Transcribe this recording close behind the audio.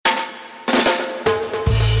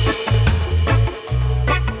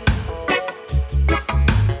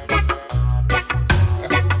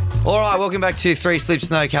All right, welcome back to Three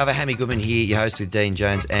Slips No Cover. Hammy Goodman here, your host with Dean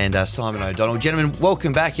Jones and Simon O'Donnell. Gentlemen,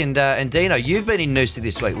 welcome back. And Dino, you've been in Noosa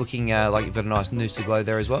this week, looking like you've got a nice Noosa glow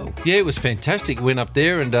there as well. Yeah, it was fantastic. Went up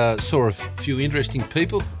there and saw a few interesting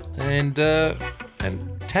people and got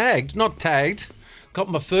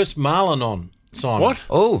my first marlin on, Simon. What?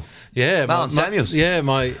 Oh, yeah, Marlon Samuels.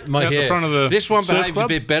 My Out the front of the this one surf behaved club? a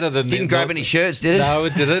bit better than didn't grab any shirts, did it? No,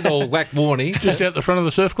 it didn't. Or whack warning. Just out the front of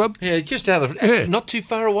the surf club? Yeah, just out of not too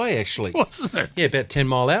far away actually. What's that? Yeah, about 10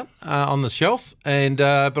 mile out on the shelf, and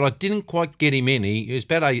but I didn't quite get him in. He was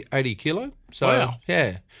about 80 kilo. So Wow.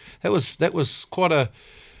 yeah, that was quite a.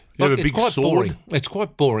 You have a it's big quite sword? boring. It's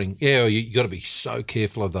quite boring. Yeah, you got to be so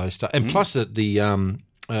careful of those stuff. And plus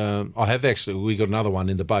I have actually, we got another one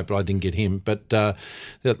in the boat, but I didn't get him. But that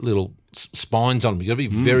little spines on them, you got to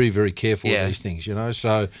be very, very careful with these things, you know.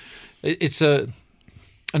 So it's an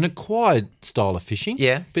acquired style of fishing.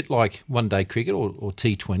 Yeah. A bit like one day cricket or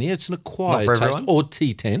T20. It's an acquired Not for taste. everyone. Or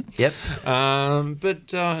T10. Yep.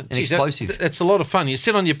 Explosive. It's a lot of fun. You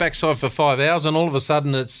sit on your backside for 5 hours and all of a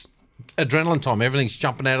sudden it's adrenaline time. Everything's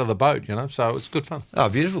jumping out of the boat, you know, so it's good fun. Oh,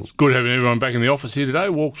 beautiful. Good having everyone back in the office here today.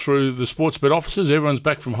 Walk through the Sportsbet offices. Everyone's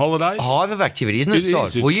back from holidays. A hive of activity, isn't it, It Sod?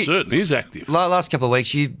 is. It certainly is active. Last couple of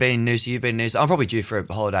weeks, you've been in Noosa. I'm probably due for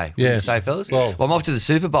a holiday. Yeah. Wouldn't you say, fellas? Well, I'm off to the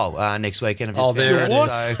Super Bowl next weekend. I've just Oh, there found it out,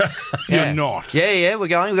 is. So, yeah. You're not. Yeah, we're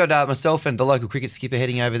going. We've got myself and the local cricket skipper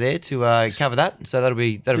heading over there to cover that. So that'll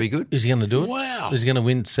be good. Is he going to do it? Wow. Is he going to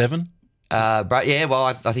win 7? But yeah, well,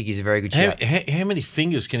 I think he's a very good shout. How many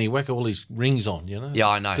fingers can he whack all his rings on, you know? Yeah,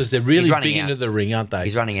 I know. Because they're really He's running big out. into the ring, aren't they?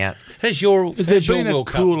 He's running out. Has your Has there has your been a World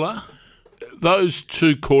Cup? cooler? Those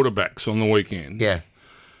two quarterbacks on the weekend, Yeah,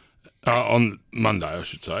 on Monday, I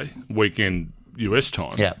should say, weekend US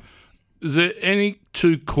time. yeah. Is there any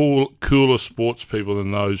two cooler sports people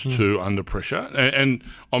than those two under pressure? And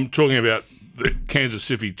I'm talking about the Kansas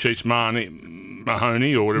City Chiefs,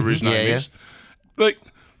 Mahoney or whatever his name Yeah, is.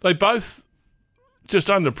 They both, just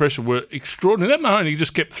under pressure, were extraordinary. That Mahoney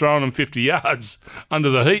just kept throwing them 50 yards under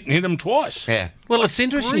the heat and hit them twice. Yeah. Well, it's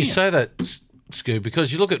interesting you say that, Scoo,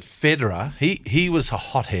 because you look at Federer, he was a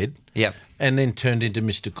hothead. Yep. And then turned into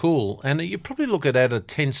Mr. Cool. And you probably look at out of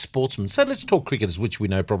 10 sportsmen. So let's talk cricketers, which we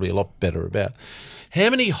know probably a lot better about. How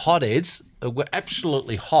many hotheads were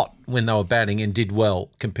absolutely hot when they were batting and did well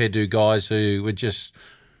compared to guys who would just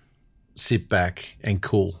sit back and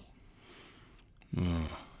cool?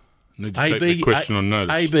 Need to take the question on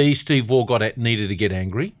notice. AB, Steve Waugh needed to get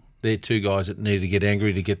angry. They're two guys that needed to get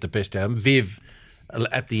angry to get the best out of him. Viv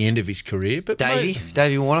at the end of his career. But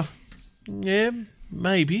Davey Warner. yeah,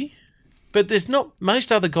 maybe. But there's not. Most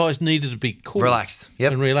other guys needed to be cool, Relaxed.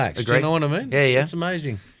 Yep. and relaxed. Agreed. You know what I mean? Yeah. It's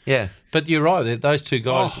amazing. Yeah. But you're right. Those two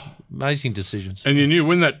guys, amazing decisions. And you knew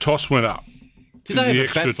when that toss went up, Did they have the a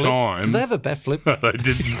extra bat flip? time. Did they have a bat flip? they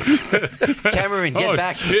didn't. Cameron, get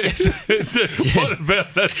back. What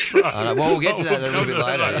about that throw? I know. Well, we'll get to that a little bit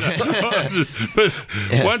later. But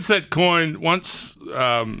once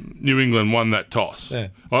New England won that toss, Yeah.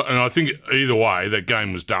 and I think either way that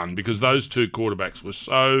game was done because those two quarterbacks were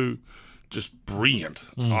so just brilliant.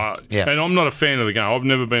 Yeah. And I'm not a fan of the game. I've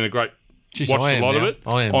never been a great Jeez, watched I a am lot now. of it.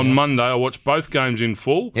 I am On now. Monday, I watched both games in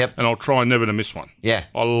full, Yep. and I'll try never to miss one. Yeah.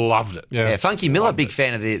 I loved it. Yeah, Funky Miller, big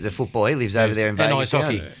fan of the football. He lives over there in And Vegas. ice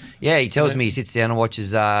hockey. now. Yeah, he tells me he sits down and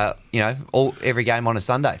watches, every game on a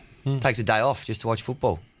Sunday. Takes a day off just to watch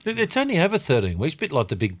football. It's only over 13 weeks, a bit like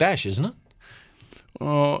the Big Bash, isn't it?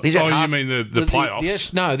 These are you half- mean the playoffs?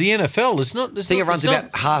 Yes, no, the NFL is not. I think it runs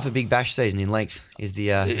about half a Big Bash season in length. Is the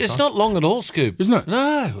It's not long at all, Scoop. Isn't it?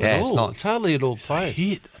 No, Yeah, at it's all. not. It's hardly at all play.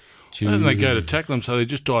 Hit. And they go to tackle them, so they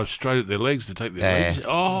just dive straight at their legs to take their Yeah. legs.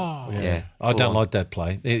 Oh, Yeah, I full don't on. like that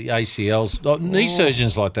play. The ACLs, knee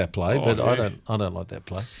surgeons like that play, but yeah. I don't like that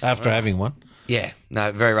play. After having one, Yeah,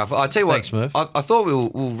 no, very rough. I'll tell you Thanks, what, Murph. I thought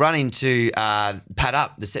we'll run into Pad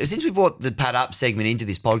Up. Since we brought the Pad Up segment into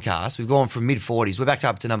this podcast, we've gone from mid-40s. We're back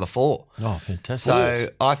up to number 4. oh, fantastic! So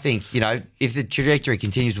I think, if the trajectory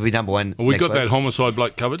continues, we'll be number 1 Well, we next got week. that homicide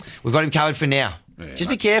bloke covered. We've got him covered for now.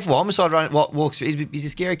 Just be careful. Homicide walks through. He's a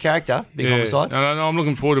scary character, big Homicide. No, I'm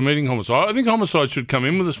looking forward to meeting Homicide. I think Homicide should come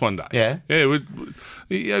in with us one day. Yeah. Yeah.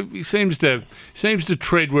 He seems to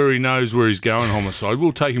tread where he knows where he's going. Homicide.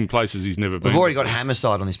 We'll take him places he's never been. We've already got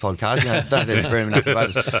Hammerside on this podcast. Don't know if there's room enough for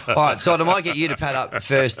both. All right, so I might get you to Pad Up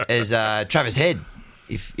first as Travis Head,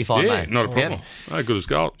 if I Yeah, may. not a problem. Yep. No good as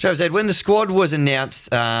gold. Travis Head, when the squad was announced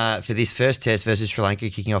for this first test versus Sri Lanka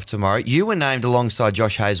kicking off tomorrow, you were named alongside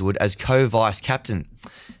Josh Hazlewood as co-vice captain.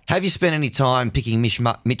 Have you spent any time picking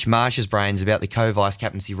Mitch Marsh's brains about the co-vice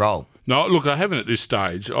captaincy role? No, look, I haven't at this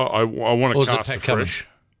stage. I want Or to is it cast Pat afresh.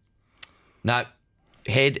 No,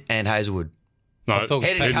 Head and Hazlewood. No, I thought it was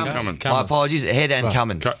Head and Pat Cummins. Cummins. My apologies. Head and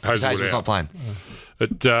Cummins. Hazelwood Hazelwood's out. not playing.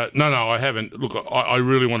 But no, I haven't. Look, I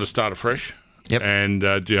really want to start afresh. Yep. And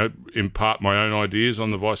impart my own ideas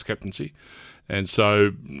on the vice captaincy, and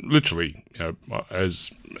so literally,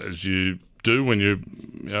 as you do when you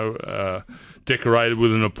decorated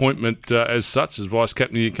with an appointment as such as vice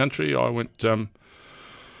captain of your country, I went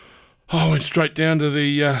straight down to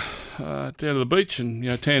the beach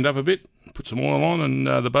and tanned up a bit, put some oil on, and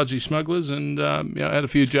the budgie smugglers, and had a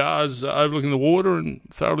few jars overlooking the water, and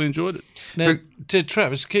thoroughly enjoyed it. Now, to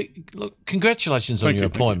Travis, look, congratulations on your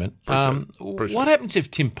appointment. Appreciate What it. happens if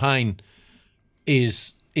Tim Payne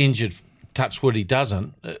is injured? Touch wood, he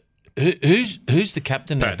doesn't. Who's the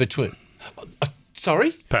captain now Pat. between?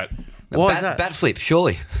 Sorry, Pat, why is that? Bat flip,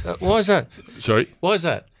 surely. Why is that? sorry, Why is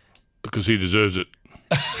that? because he deserves it.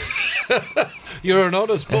 You're an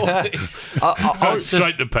honest boy. I was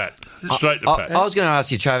Straight to Pat. Straight to Pat. I was going to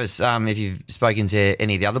ask you, Travis, if you've spoken to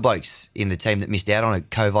any of the other blokes in the team that missed out on a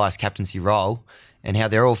co-vice captaincy role and how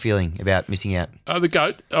they're all feeling about missing out. The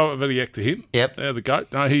GOAT. Oh, very act to him. Yep. The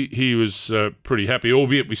GOAT. No, he was pretty happy,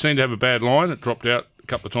 albeit we seemed to have a bad line. It dropped out a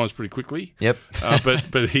couple of times pretty quickly. Yep.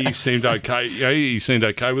 But he seemed okay. Yeah, he seemed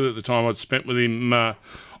okay with it at the time I'd spent with him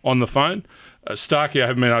on the phone. Starkey, I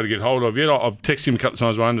haven't been able to get hold of yet. I've texted him a couple of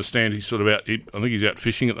times, but I understand he's sort of out. I think he's out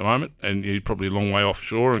fishing at the moment, and he's probably a long way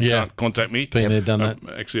offshore and can't contact me. Been there, done that.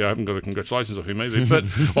 Actually, I haven't got a congratulations off him either, but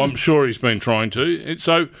I'm sure he's been trying to.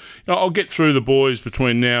 So I'll get through the boys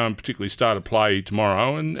between now and particularly start a play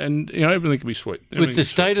tomorrow, and everything can be sweet. With the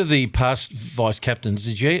state of the past vice captains,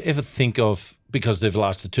 did you ever think of, because they've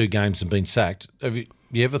lasted 2 games and been sacked, have you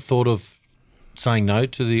ever thought of saying no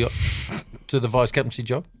to the vice captaincy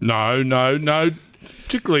job? No.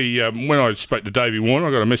 Particularly when I spoke to Davey Warner,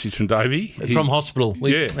 I got a message from Davey. From hospital.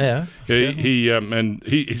 Yeah.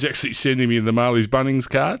 He's actually sending me the Marley's Bunnings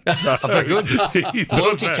card. So Very good. he thought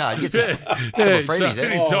Loyalty that- card. Get some Yeah, freebies so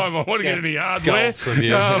there. anytime I want to get any hardware, gold from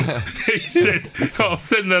you. he said, I'll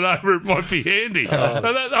send that over, it might be handy. So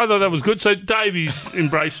I thought that was good. So Davey's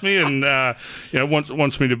embraced me and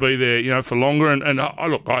wants me to be there for longer. And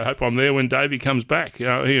I hope I'm there when Davey comes back. He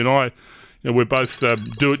and I, we're both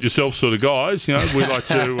do-it-yourself sort of guys. We like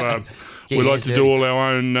to do all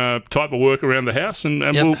our own type of work around the house, and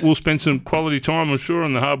we'll spend some quality time, I'm sure,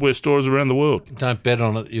 in the hardware stores around the world. Don't bet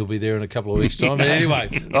on it. You'll be there in a couple of weeks' time. But anyway,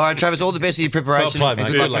 All right, Travis, all the best of your preparation. Well played,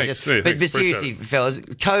 and mate. good luck, Yeah, I thanks. guess. Yeah, But thanks. seriously, fellas,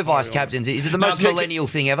 co-vice captains, is it the most millennial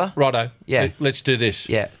thing ever? righto. Yeah. Let's do this.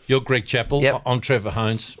 Yeah. You're Greg Chappell. Yep. I'm Trevor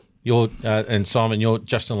Holmes. You're and Simon. You're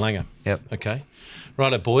Justin Langer. Yep. Okay.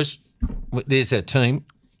 Righto, boys. There's our team.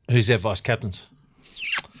 Who's our vice captains?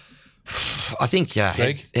 I think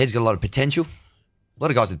Head's got a lot of potential. A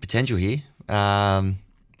lot of guys with potential here. I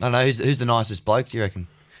don't know, who's the nicest bloke, do you reckon?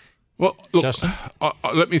 Well, look, Justin?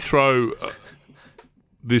 let me throw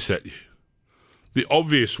this at you. The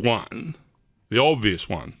obvious one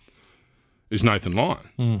is Nathan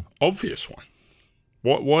Lyon. Obvious one.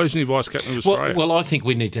 Why isn't he vice captain of Australia? Well, I think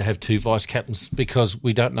we need to have 2 vice captains because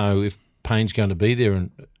we don't know if Payne's going to be there,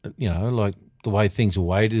 and like the way things are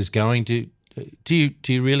weighted is going to. Do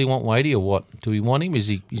you really want Wadey or what? Do we want him? Is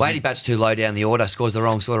he? Wadey bats too low down the order, scores the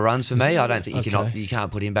wrong sort of runs for me. I don't think you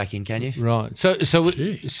can't put him back in, can you? Right. So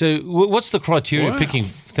what's the criteria Wow. picking?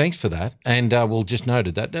 Thanks for that, and we'll just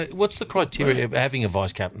noted that. What's the criteria of having a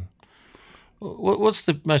vice captain? What's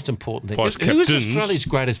the most important thing? Vice Who is captains. Australia's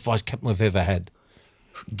greatest vice captain we've ever had?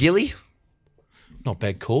 Gilly? Not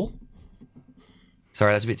bad call.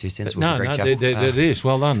 Sorry, that's a bit too sensible No, for Greg no, Chappell. there is.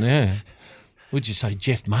 Well done. Yeah. Would you say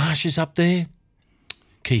Jeff Marsh is up there?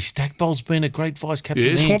 Keith Stackpole's been a great vice captain.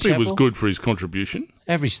 Yeah, there in Swampy was Chapel. good for his contribution.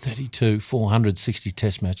 Averaged 32, 460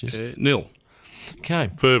 test matches. Nil. Okay.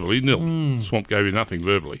 Verbally, nil. Swamp gave you nothing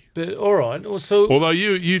verbally. But, all right. Well, so Although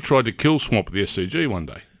you tried to kill Swamp at the SCG one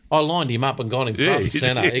day. I lined him up and got him front Yeah, and you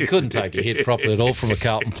centre. did. He couldn't take a hit properly at all from a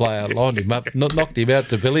Carlton player. I lined him up, knocked him out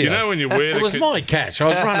to Billy. You know when you wear It was my catch. I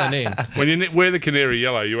was running in. when you wear the canary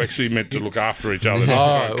yellow, you actually meant to look after each other.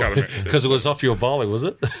 not cut 'em out. Because it was off your bowling, was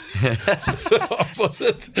it? Was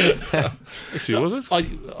it? Actually, was it?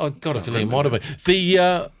 I got a feeling it might have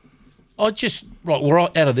been. We're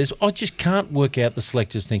out of this. I just can't work out the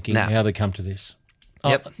selectors thinking Nah. how they come to this.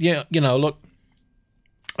 Yep. Look.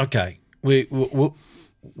 Okay, we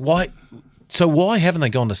why? So why haven't they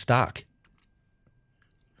gone to Stark?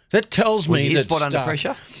 That tells Was me his that spot under Stark-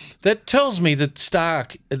 pressure? That tells me that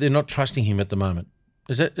Stark, they're not trusting him at the moment.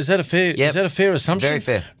 Is that a fair? Yep. Is that a fair assumption? Very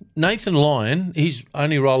fair. Nathan Lyon, his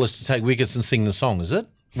only role is to take wickets and sing the song, is it?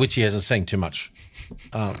 Which he hasn't sang too much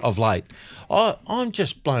of late. I'm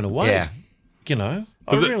just blown away. Yeah.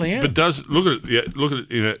 I really am. But look at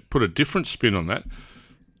it. Put a different spin on that.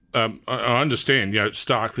 I understand,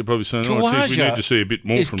 Stark, they're probably saying, geez, we need to see a bit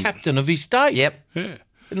more is from captain of his state. Yep. Yeah.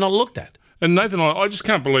 Not looked at. And Nathan Lyon, I just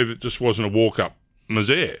can't believe it just wasn't a walk-up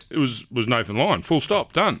misère. It was Nathan Lyon, full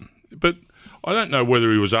stop, done. But I don't know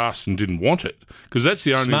whether he was asked and didn't want it, because that's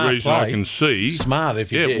the only Smart reason play. I can see. Smart if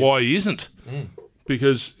he did. Why he isn't.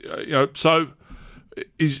 Because, so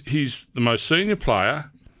he's the most senior player,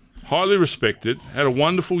 highly respected, had a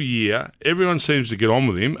wonderful year. Everyone seems to get on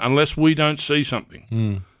with him unless we don't see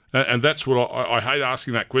something. And that's what I hate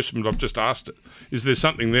asking that question, but I've just asked it. Is there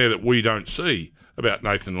something there that we don't see about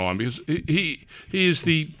Nathan Lyon? Because he is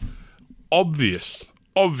the obvious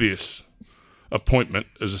appointment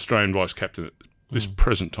as Australian vice captain at this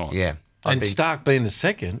present time. Yeah. And Stark being the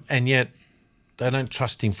second, and yet they don't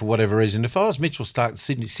trust him for whatever reason. If I was Mitchell Stark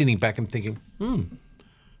sitting back and thinking,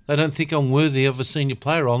 they don't think I'm worthy of a senior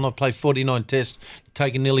player. I'll not play 49 tests,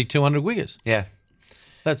 taking nearly 200 wickets. Yeah.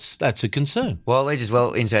 That's a concern. Well, leads us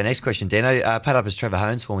well into our next question, Dino. Pad up as Trevor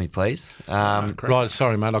Holmes for me, please. Right,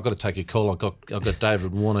 sorry, mate. I've got to take a call. I've got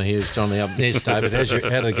David Warner here. He's on the up. There's David.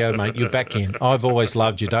 How did it go, mate? You're back in. I've always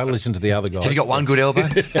loved you. Don't listen to the other guys. Have you got one good elbow?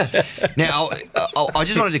 Now, I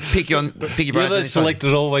just wanted to pick your brains. You're the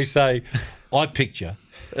selected always say, I picked you.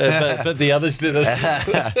 But the others didn't.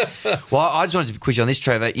 Well, I just wanted to quiz you on this,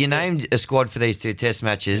 Trevor. You named a squad for these two test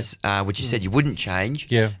matches, which you said you wouldn't change,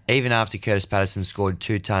 even after Curtis Patterson scored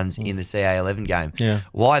 2 tons in the CA11 game. Yeah.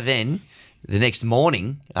 Why then, the next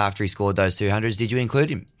morning, after he scored those 200s, did you include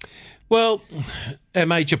him? Well, our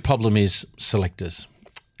major problem is selectors,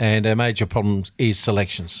 and our major problem is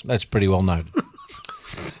selections. That's pretty well known.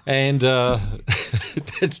 And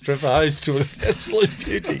that's Trevor Hayes to an absolute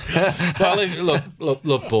beauty. Well,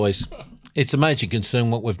 look, boys, it's a major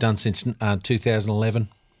concern what we've done since 2011.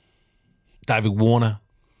 David Warner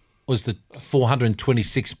was the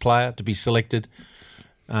 426th player to be selected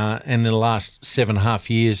in the last 7.5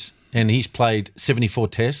 years, and he's played 74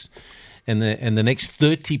 tests. And the next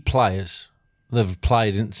 30 players that have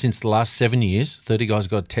played since the last 7 years, 30 guys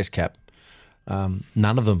got a test cap.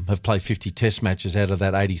 None of them have played 50 test matches out of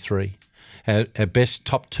that 83. Our best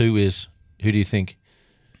top 2 is, who do you think?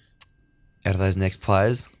 Out of those next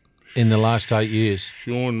players? In the last 8 years.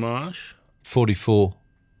 Sean Marsh. 44.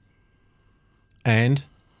 And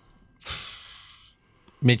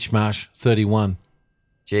Mitch Marsh, 31.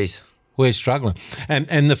 Jeez. We're struggling.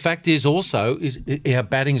 And the fact is also, our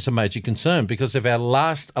batting is a major concern because of our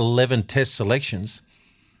last 11 test selections,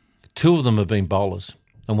 2 of them have been bowlers.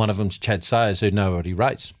 And one of them's Chad Sayers, who nobody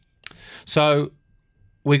rates. So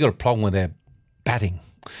we got a problem with our batting.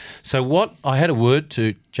 So I had a word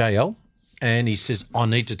to JL, and he says, I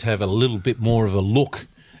need to have a little bit more of a look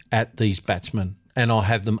at these batsmen, and I'll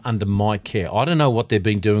have them under my care. I don't know what they've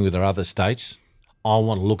been doing with their other states. I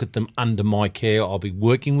want to look at them under my care. I'll be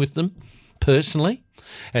working with them personally,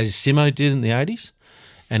 as Simo did in the 80s,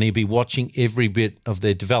 and he'll be watching every bit of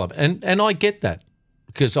their development. And I get that.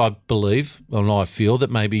 Because I believe, and I feel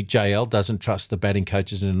that maybe JL doesn't trust the batting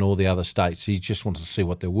coaches in all the other states. He just wants to see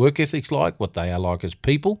what their work ethic's like, what they are like as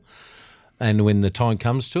people. And when the time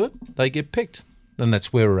comes to it, they get picked. And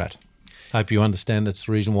that's where we're at. Hope you understand that's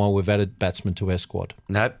the reason why we've added batsmen to our squad.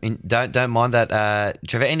 No, don't mind that,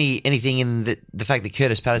 Trevor. Anything in the fact that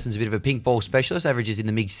Curtis Patterson's a bit of a pink ball specialist, averages in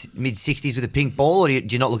the mid-60s with a pink ball, or do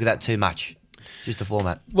you not look at that too much? Just the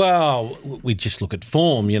format. Well, we just look at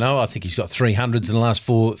form, I think he's got 300s in the last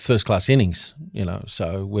 4 first-class innings,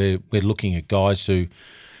 So we're looking at guys who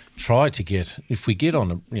try to get, if we get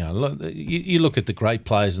on, you look at the great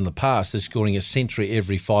players in the past, they're scoring a century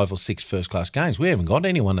every 5 or 6 first-class games. We haven't got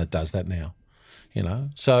anyone that does that now,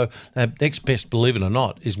 So our next best, believe it or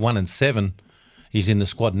not, is 1 in 7. He's in the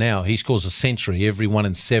squad now. He scores a century every 1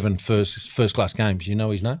 in 7 first-class games. You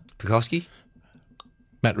know his name? Pekoski?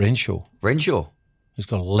 Matt Renshaw. Renshaw? He's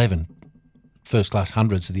got 11 first-class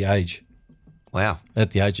hundreds at the age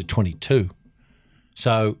of 22.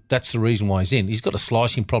 So that's the reason why he's in. He's got a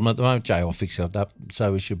slicing problem at the moment. Jay will fix it up,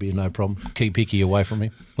 so it should be no problem. Keep Hickey away from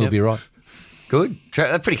him. We'll be right. Good.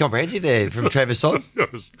 That's pretty comprehensive there from Travis Sod.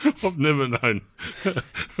 I've never known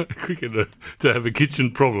a cricketer to have a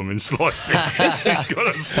kitchen problem in slicing. He's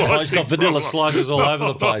got a slicing he's got vanilla problem. slices all over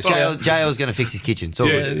the place. JL's going to fix his kitchen. It's all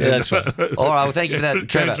good. That's right. All right, well, thank you for that,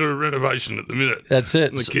 Trevor. Going through a renovation at the minute. That's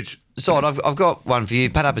it. In the kitchen. Sod, I've got one for you.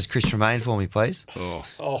 Pad up as Chris Tremaine for me, please.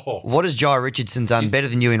 What has Jai Richardson done better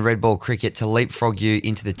than you in red ball cricket to leapfrog you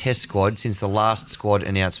into the test squad since the last squad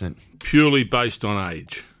announcement? Purely based on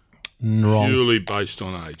age. Wrong. Purely based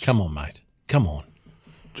on age. Come on, mate. Come on.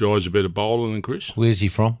 Jai's a better bowler than Chris. Where's he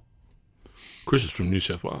from? Chris is from New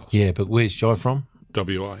South Wales. Yeah, but where's Jai from?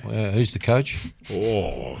 WA. Who's the coach? A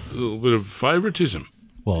little bit of favouritism.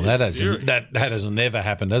 Well, that hasn't never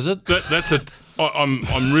happened, has it?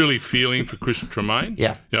 I'm really feeling for Chris Tremaine.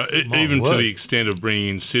 Yeah. You know, even to the extent of bringing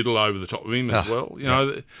in Siddle over the top of him as well. You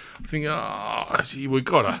know, I think, we've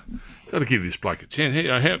got to give this bloke a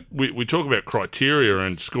chance. We talk about criteria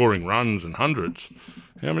and scoring runs and hundreds.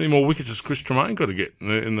 How many more wickets has Chris Tremaine got to get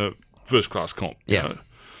in the first-class comp? Yeah. You know?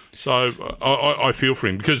 So I feel for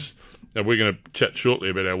him because we're going to chat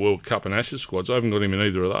shortly about our World Cup and Ashes squads. I haven't got him in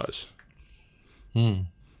either of those.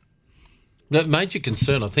 The major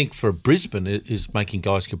concern, I think, for Brisbane is making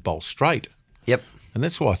guys get bowl straight. Yep. And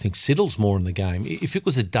that's why I think Siddle's more in the game. If it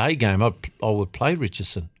was a day game, I would play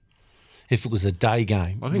Richardson. If it was a day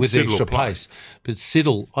game with Siddle extra pace. But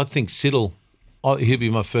Siddle, I think Siddle, he'll be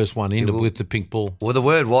my first one in with the pink ball. Well, the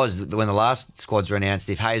word was that when the last squads were announced,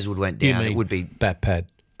 if Hazelwood went down, it would be bat pad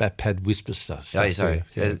whisper stuff. Oh, sorry.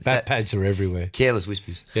 Yeah. Bat pads are everywhere. Careless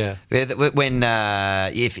whispers. Yeah. When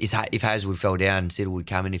if Hazelwood fell down, Siddle would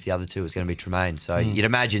come in. If the other two, it's going to be Tremaine. So you'd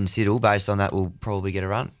imagine Siddle, based on that, will probably get a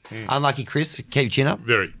run. Unlucky Chris, keep your chin up.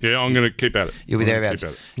 Very. Yeah, I'm going to keep at it. You'll be thereabouts.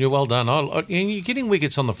 You're well done. And you're getting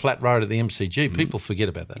wickets on the flat road at the MCG. People forget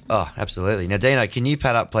about that. Oh, absolutely. Now, Dino, can you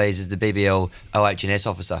pad up, please, as the BBL OH&S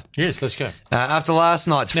officer? Yes, let's go. After last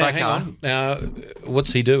night's fracas. Hang on.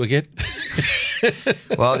 What's he do again?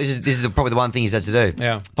 Well, this is probably the one thing he's had to do.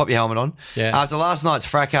 Yeah. Pop your helmet on. Yeah. After last night's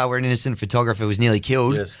fracas where an innocent photographer was nearly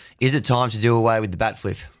killed, is it time to do away with the bat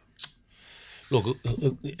flip? Look,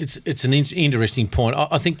 it's an interesting point.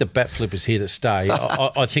 I think the bat flip is here to stay.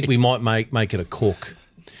 I think we might make it a cork.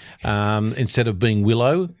 Instead of being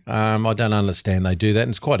willow. I don't understand they do that, and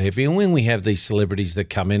it's quite heavy. And when we have these celebrities that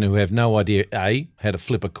come in who have no idea, A, how to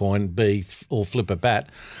flip a coin, B, or flip a bat,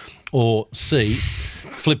 or C,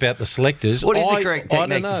 flip out the selectors. What is the correct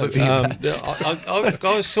technique for flipping a bat?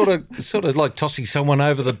 I was sort of like tossing someone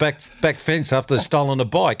over the back fence after they've stolen a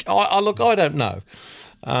bike. I don't know.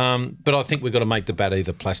 But I think we've got to make the bat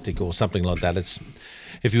either plastic or something like that.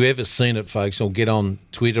 If you've ever seen it, folks, or get on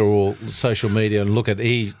Twitter or social media and look at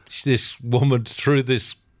this woman threw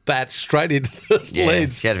this bat straight into the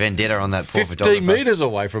lens. She had a vendetta on that poor photographer. 15 metres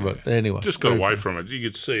away from it. Anyway. Just got away from it. You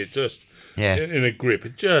could see it just in a grip.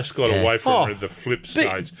 It just got away from it at the flip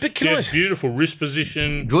stage. But beautiful wrist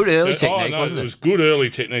position. Good early technique, wasn't it? It was good early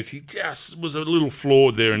technique. He just was a little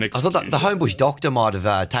flawed there in execution. I thought the Homebush doctor might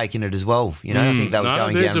have taken it as well. You know, I think that was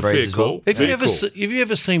going down breeze as well. Have you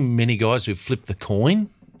ever seen many guys who flip the coin?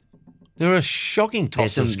 There are shocking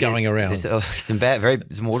tosses going around. Some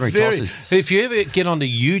ordinary tosses. If you ever get onto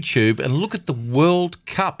YouTube and look at the World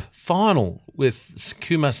Cup final with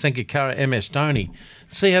Kumar Sangakkara, MS Dhoni,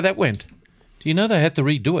 see how that went. Do you know they had to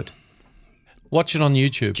redo it? Watch it on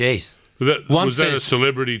YouTube. Jeez. Was that a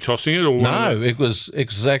celebrity tossing it? Or no, it was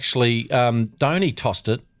actually Dhoni tossed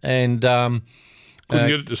it and couldn't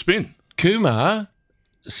get it to spin. Kumar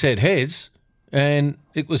said heads and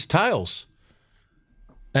it was tails.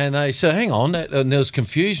 And they said, hang on, and there was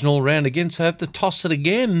confusion all around again, so they had to toss it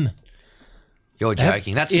again. You're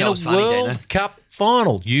joking. That smells funny, Dana. World Cup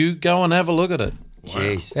final. You go and have a look at it.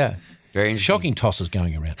 Jeez. Yeah. Very interesting. Shocking tosses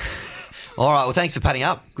going around. All right, well, thanks for padding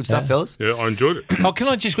up. Good stuff, fellas. Yeah, I enjoyed it. Oh, can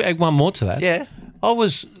I just add one more to that? Yeah. I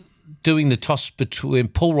was doing the toss between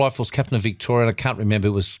Paul Rifles, captain of Victoria, and I can't remember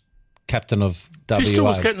who was captain of WA. He still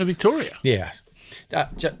was captain of Victoria. Yeah.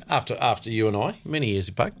 After you and I, many years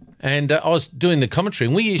back. And I was doing the commentary,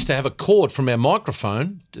 and we used to have a cord from our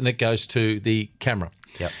microphone, and it goes to the camera.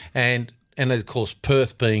 Yep. And of course,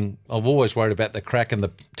 Perth being, I've always worried about the crack and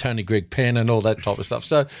the Tony Greig pen and all that type of stuff.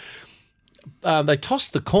 So they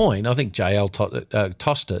tossed the coin. I think JL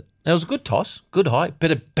tossed it. It was a good toss, good height,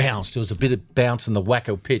 but it bounced. There was a bit of bounce in the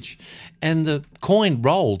wacko pitch. And the coin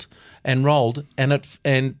rolled, and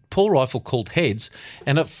Paul Rifle called heads,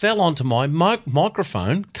 and it fell onto my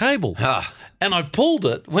microphone cable. And I pulled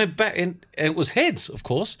it, went back, and it was heads, of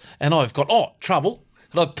course. And I've got, trouble.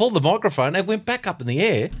 And I pulled the microphone, and it went back up in the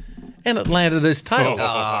air, and it landed as tails.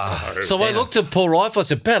 So I looked at Paul Rifle, I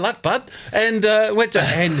said, bad luck, bud, and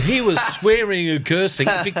and he was swearing and cursing.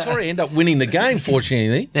 Victoria ended up winning the game,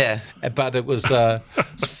 fortunately. Yeah. But it was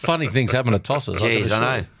funny things happen at tosses. Jeez,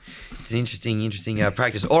 I know. It's an interesting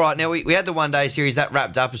practice. All right, now we had the one-day series. That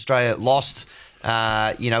wrapped up. Australia lost.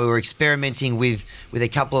 We were experimenting with a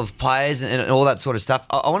couple of players and all that sort of stuff.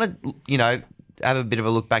 I want to, have a bit of a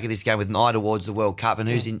look back at this game with an eye towards the World Cup and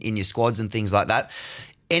who's in your squads and things like that.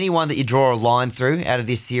 Anyone that you draw a line through out of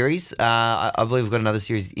this series? I believe we've got another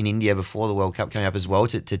series in India before the World Cup coming up as well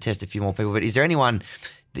to test a few more people. But is there anyone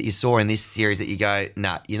that you saw in this series that you go,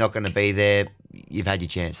 nah, you're not going to be there, you've had your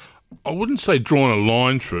chance? I wouldn't say drawn a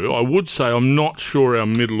line through. I would say I'm not sure our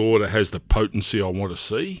middle order has the potency I want to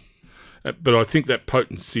see. But I think that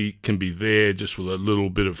potency can be there just with a little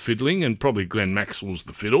bit of fiddling, and probably Glenn Maxwell's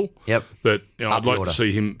the fiddle. Yep. But I'd like to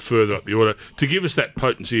see him further up the order to give us that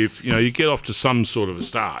potency. If you get off to some sort of a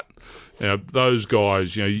start, those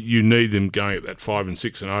guys, you need them going at that 5 and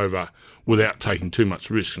 6 and over without taking too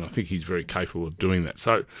much risk, and I think he's very capable of doing that.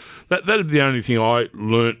 So that'd be the only thing I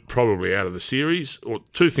learnt probably out of the series, or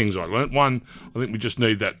two things I learnt. One, I think we just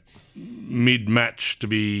need that mid-match to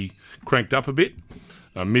be cranked up a bit,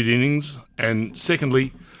 mid-innings. And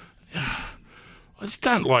secondly, I just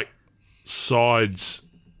don't like sides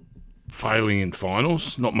failing in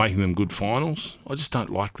finals, not making them good finals. I just don't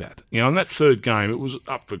like that. In that third game, it was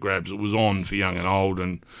up for grabs. It was on for young and old,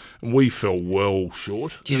 and we fell well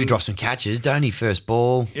short. Geez, we dropped some catches, don't he, first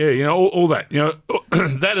ball? Yeah, all that.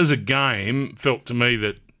 That as a game felt to me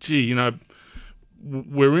that,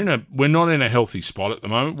 we're not in a healthy spot at the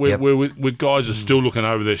moment. We're with guys are still looking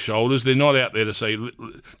over their shoulders. They're not out there to say,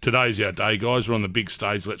 today's our day, guys. We're on the big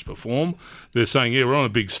stage. Let's perform. They're saying, yeah, we're on a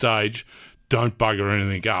big stage. Don't bugger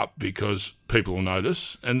anything up because people will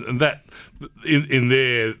notice. And that in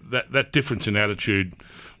there, that difference in attitude,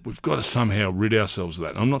 we've got to somehow rid ourselves of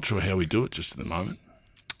that. I'm not sure how we do it just at the moment.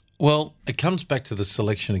 Well, it comes back to the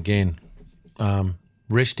selection again.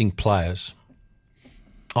 Resting players.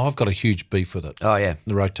 I've got a huge beef with it. Oh, yeah.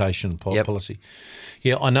 The rotation policy.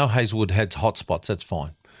 Yeah, I know Hazelwood had hot spots. That's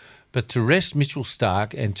fine. But to rest Mitchell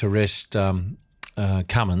Starc and to rest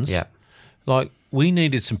Cummins, we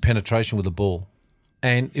needed some penetration with the ball.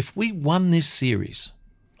 And if we won this series,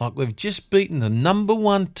 we've just beaten the number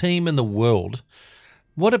one team in the world,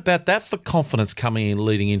 what about that for confidence coming in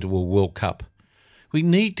leading into a World Cup? We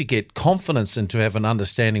need to get confidence and to have an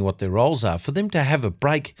understanding what their roles are, for them to have a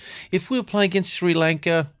break. If we were playing against Sri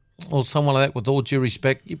Lanka or someone like that, with all due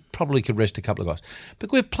respect, you probably could rest a couple of guys.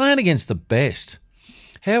 But we're playing against the best.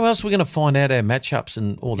 How else are we going to find out our matchups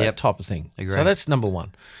and all that type of thing? Agreed. So that's number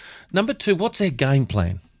one. Number two, what's our game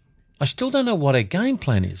plan? I still don't know what our game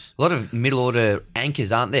plan is. A lot of middle order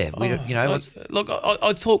anchors, aren't there? Look,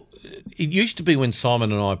 I thought it used to be when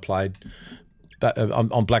Simon and I played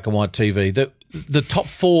on black and white TV that the top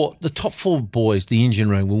four boys, the engine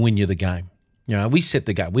room, will win you the game. We set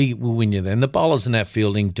the game. We will win you then. The bowlers and our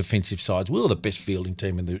fielding defensive sides, we were the best fielding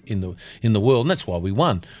team in the world, and that's why we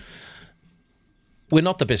won. We're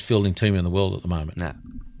not the best fielding team in the world at the moment. No.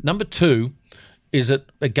 Number two is that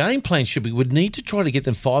a game plan would need to try to get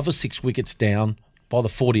them 5 or 6 wickets down by the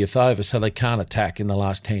 40th over so they can't attack in the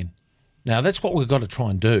last 10. Now, that's what we've got to try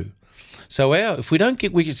and do. So if we don't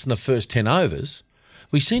get wickets in the first 10 overs,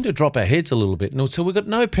 we seem to drop our heads a little bit. And so we've got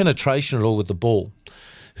no penetration at all with the ball.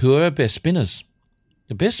 Who are our best spinners?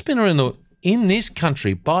 The best spinner in this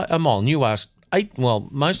country by a mile, and you asked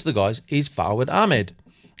most of the guys, is Fawad Ahmed,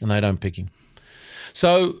 and they don't pick him.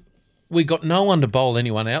 So we got no one to bowl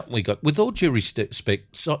anyone out. We got, with all due respect,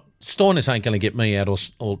 Stoinis ain't going to get me out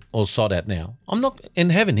or Sod out now. I'm not,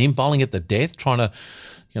 and having him bowling at the death, trying to,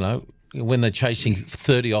 when they're chasing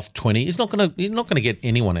 30 off 20, he's not going to get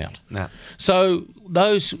anyone out. No. So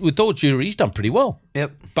those, with all due, he's done pretty well.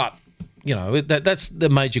 Yep. But that's the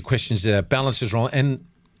major questions that our balance is wrong. And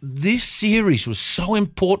this series was so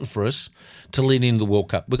important for us to lead into the World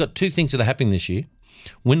Cup. We've got two things that are happening this year.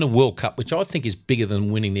 Win the World Cup, which I think is bigger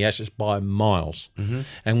than winning the Ashes by miles,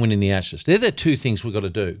 and winning the Ashes. They're the two things we've got to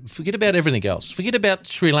do. Forget about everything else. Forget about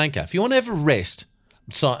Sri Lanka. If you want to have a rest,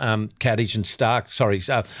 Kadich and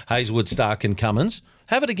Hazelwood, Starc and Cummins,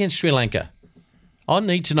 have it against Sri Lanka. I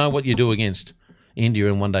need to know what you do against India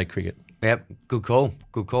in one-day cricket. Yep, good call.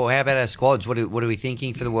 Good call. How about our squads? What are we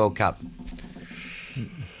thinking for the World Cup?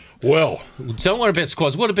 Well, don't worry about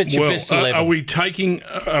squads. What about your best 11?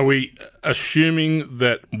 Are we assuming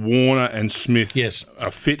that Warner and Smith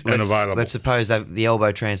are fit and available? Let's suppose that the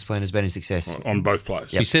elbow transplant has been a success. On both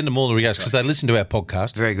players. Yep. We send them all the regards because they listen to our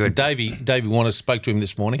podcast. Very good. Davey Warner spoke to him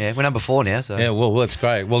this morning. Yeah, we're number 4 now. So. Yeah, well, that's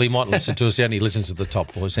great. Well, he might listen to us. He only listens to the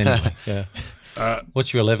top boys anyway. Yeah.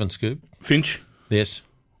 What's your 11, Scoop? Finch. Yes.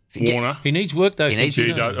 Warner. He needs work, though. He needs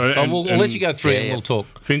to. We'll let you go through and we'll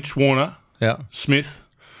talk. Finch, Warner, Smith,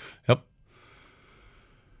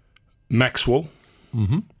 Maxwell,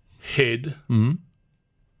 Head,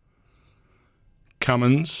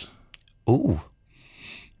 Cummins,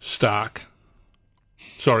 Starc.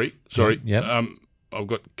 Sorry. Yep. I've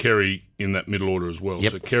got Kerry in that middle order as well.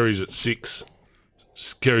 Yep. So Kerry's at 6,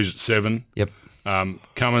 Kerry's at 7. Yep.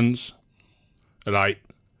 Cummins at 8,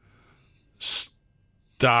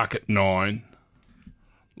 Starc at 9,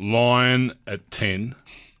 Lyon at 10.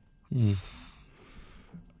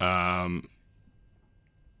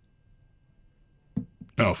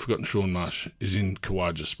 Oh, I've forgotten Sean Marsh is in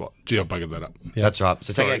Kawaja's spot. Gee, I buggered that up. Yep. That's right.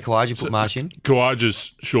 So take out Kawaja, put Marsh in.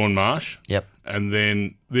 Kawaja's Sean Marsh. Yep. And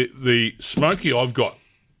then the smoky I've got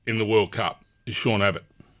in the World Cup is Sean Abbott.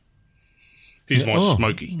 He's my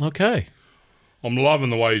smoky. Okay. I'm loving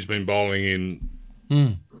the way he's been bowling in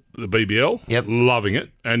the BBL. Yep. Loving it.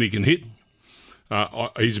 And he can hit.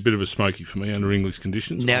 He's a bit of a smoky for me under English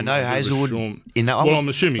conditions. Now, no Hazelwood in that one? Well, I'm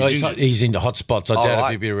assuming he's injured. He's into hot spots. I doubt if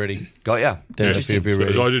right. he'd be ready. Got ya. Doubt if he'd be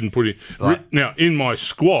ready. So I didn't put it. Right. Now, in my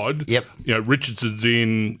squad, Yep. Richardson's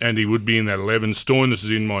in, and he would be in that 11. Stoinis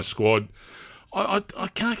is in my squad. I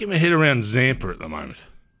can't get my head around Zampa at the moment.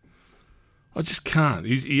 I just can't.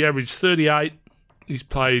 He averaged 38. He's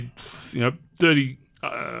played,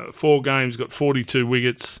 34 games, got 42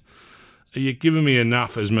 wickets. Are you giving me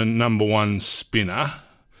enough as my number one spinner?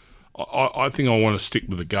 I think I want to stick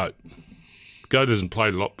with the GOAT. GOAT hasn't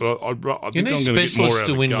played a lot, but I think You I'm need going to get more specialists out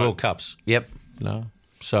to of win GOAT. World Cups. Yep. No.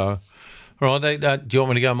 So, all right. Do you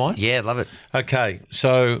want me to go mine? Yeah, love it. Okay.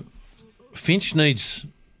 So, Finch needs,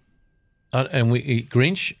 and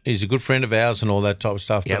Grinch is a good friend of ours and all that type of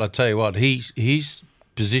stuff. Yep. But I tell you what, his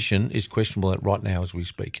position is questionable right now as we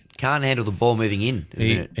speak. Can't handle the ball moving in.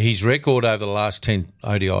 His record over the last 10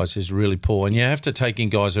 ODIs is really poor, and you have to take in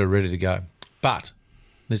guys that are ready to go. But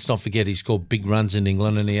let's not forget he scored big runs in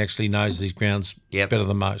England, and he actually knows these grounds better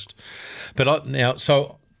than most. But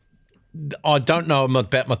I don't know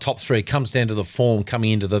about my top three. It comes down to the form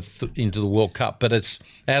coming into the World Cup. But it's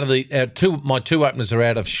out of my two openers are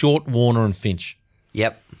out of Short, Warner, and Finch.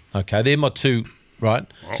 Yep. Okay, they're my two. Right,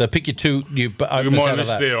 so pick your two. Look at my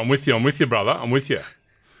list there. I'm with you, brother. I'm with you.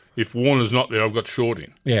 If Warner's not there, I've got Short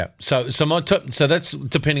in. Yeah. So that's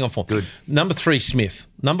depending on form. Good. Number 3, Smith.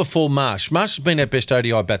 Number 4, Marsh. Marsh has been our best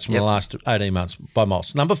ODI batsman the last 18 months by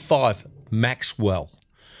miles. Number 5, Maxwell.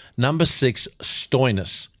 Number 6,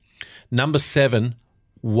 Stoinis. Number 7,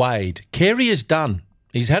 Wade. Carey is done.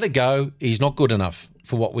 He's had a go. He's not good enough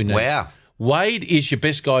for what we need. Wow. Wade is your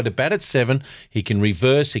best guy to bat at 7. He can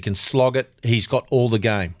reverse. He can slog it. He's got all the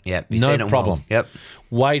game. Yeah, no problem. Well. Yep.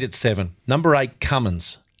 Wade at 7. Number 8,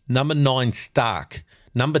 Cummins. Number 9, Stark.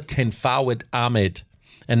 Number 10, Farwood Ahmed.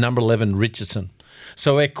 And number 11, Richardson.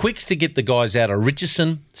 So our quicks to get the guys out are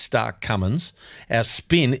Richardson, Stark, Cummins. Our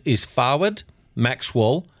spin is Farwood,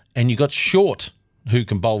 Maxwell, and you got Short, who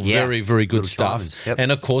can bowl very, very good Little stuff. Yep.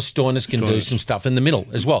 And, of course, Stoinis can do some stuff in the middle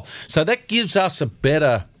as well. So that gives us a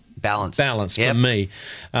better balance for me.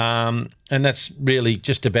 And that's really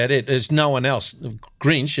just about it. There's no one else.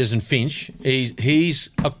 Grinch, as in Finch, he's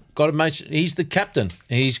the captain.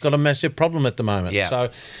 He's got a massive problem at the moment. Yeah. So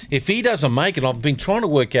if he doesn't make it, I've been trying to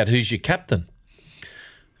work out who's your captain.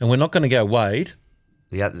 And we're not going to go Wade.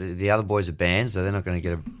 The other boys are banned, so they're not going to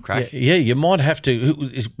get a crack. Yeah, you might have to.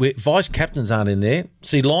 Vice captains aren't in there.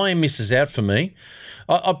 See, Lyon misses out for me.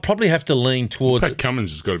 I'll probably have to lean towards... Pat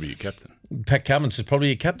Cummins has got to be your captain. Pat Cummins is probably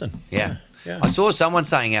your captain. Yeah. I saw someone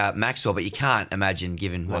saying Maxwell, but you can't imagine,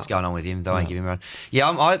 given what's going on with him, they won't give him a run.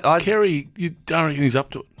 Yeah, Kerry, you don't reckon he's up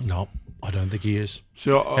to it? No, I don't think he is.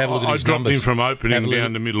 So Have a look at I his dropped numbers. him from opening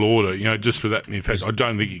down to middle order, just for that. In fact, I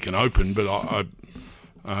don't think he can open, but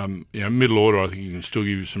middle order, I think he can still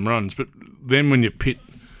give you some runs. But then when you pit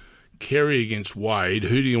Kerry against Wade,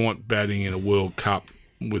 who do you want batting in a World Cup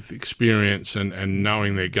with experience and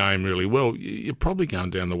knowing their game really well? You're probably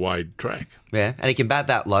going down the Wade track. Yeah, and he can bat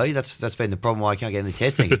that low. That's been the problem why I can't get in the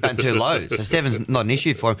testing. He's batting too low. So 7's not an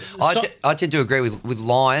issue for him. I tend to agree with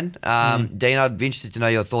Lyon. Dean, I'd be interested to know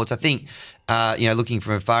your thoughts. I think, looking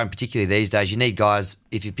from afar, and particularly these days, you need guys,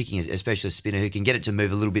 if you're picking especially a spinner, who can get it to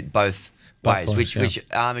move a little bit both ways, which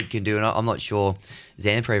Ahmed can do, and I'm not sure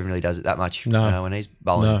Zampa even really does it that much when he's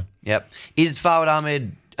bowling. No. Yep. Is Farwood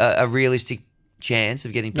Ahmed a realistic chance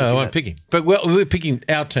of getting picked? No, I won't pick him. But we're picking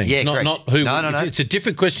our team, not who. No. It's a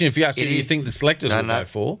different question if you ask who you think the selectors will go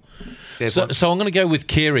for. So I'm going to go with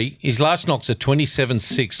Carey. His last knocks are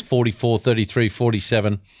 27-6, 44, 33,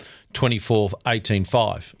 47, 24, 18,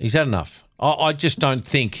 5. He's had enough. I just don't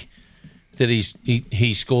think that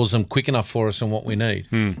he scores them quick enough for us and what we need.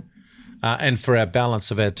 And for our balance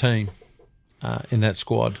of our team in that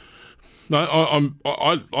squad. No,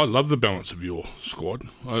 I love the balance of your squad.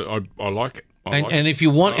 I like it. And if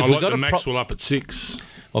you want, if we've got the Maxwell up at 6,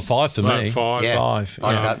 or 5 for me, 5, Yeah. 5.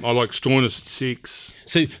 I like Stoinis at 6.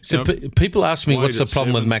 So people ask me, Wade what's the at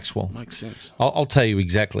problem 7. with Maxwell? Makes sense. I'll tell you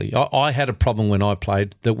exactly. I had a problem when I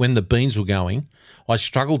played that when the beans were going, I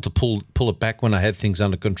struggled to pull it back when I had things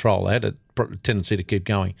under control. I had a tendency to keep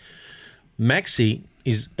going. Maxi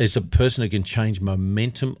is a person who can change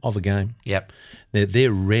momentum of a game. Yep.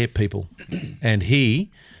 They're rare people. And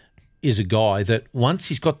he is a guy that once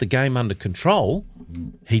he's got the game under control,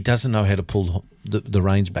 he doesn't know how to pull the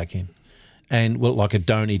reins back in. And well, like a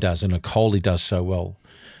Donny does and a Coley does so well.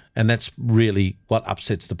 And that's really what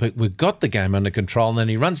upsets the people. We've got the game under control, and then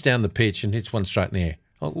he runs down the pitch and hits one straight in the air.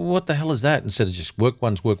 Oh, what the hell is that? Instead of just work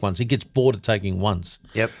once. He gets bored of taking ones.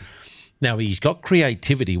 Yep. Now, he's got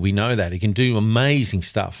creativity. We know that. He can do amazing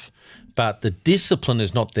stuff. But the discipline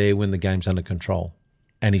is not there when the game's under control.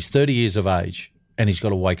 And he's 30 years of age, and he's got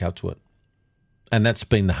to wake up to it. And that's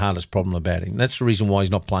been the hardest problem about him. That's the reason why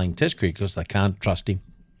he's not playing Test cricket, because they can't trust him.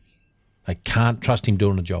 They can't trust him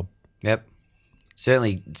doing a job. Yep.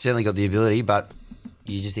 Certainly got the ability, but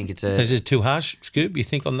you just think it's a... Is it too harsh, Scoob, you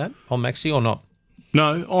think, on that, on Maxi, or not?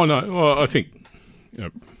 No. Well, I think,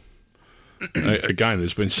 again,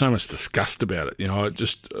 there's been so much discussed about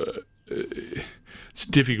it. It's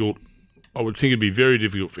difficult. I would think it'd be very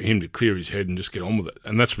difficult for him to clear his head and just get on with it.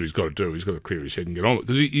 And that's what he's got to do. He's got to clear his head and get on with it.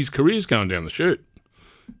 Because his career's going down the chute.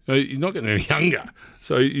 He's not getting any younger.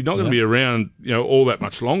 So he's not going to be around, all that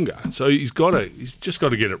much longer. So he's just got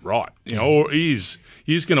to get it right. Or he's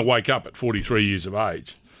going to wake up at 43 years of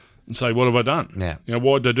age and say, what have I done? Yeah.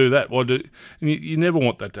 Why did I do that? And you never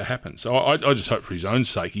want that to happen. So I just hope for his own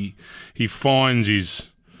sake he finds his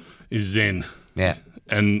zen. Yeah.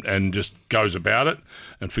 And just goes about it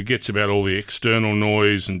and forgets about all the external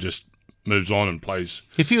noise and just moves on and plays.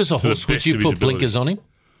 If he was a horse, would you put blinkers on him?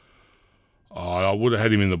 Oh, I would have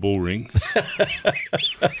had him in the bull ring. Would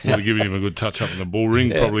have given him a good touch up in the bull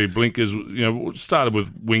ring. Yeah. Probably blinkers. Started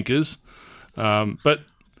with winkers, but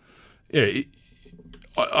yeah,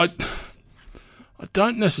 I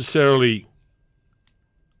don't necessarily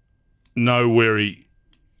know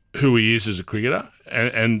who he is as a cricketer,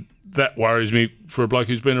 and that worries me for a bloke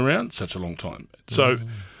who's been around such a long time. So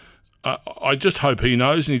I just hope he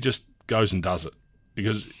knows, and he just goes and does it.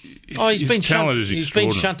 Because his talent is extraordinary. He's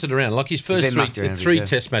been shunted around. Like his first three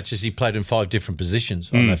Test matches, he played in 5 different positions.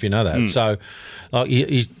 I don't know if you know that. So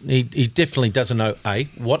he definitely doesn't know,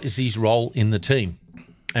 what is his role in the team?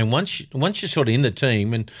 And once you're sort of in the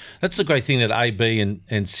team, and that's the great thing that AB and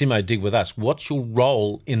Simo did with us, what's your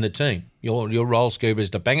role in the team? Your role, Scuba, is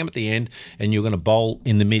to bang him at the end, and you're going to bowl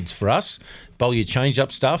in the mids for us, bowl your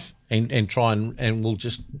change-up stuff, and try and we'll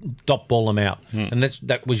just dot ball them out. And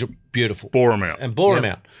that was beautiful. Bore them out. And bore them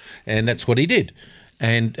out. And that's what he did.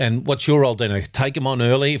 And what's your role, Dino? Take them on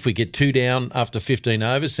early. If we get 2 down after 15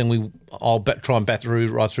 overs, then I'll try and bat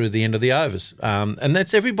right through the end of the overs. And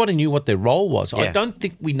that's everybody knew what their role was. Yeah. I don't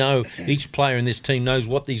think we know each player in this team knows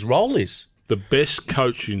what his role is. The best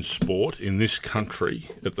coach in sport in this country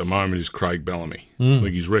at the moment is Craig Bellamy. I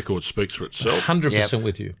think his record speaks for itself. 100%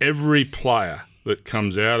 with you. Every player that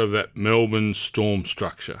comes out of that Melbourne Storm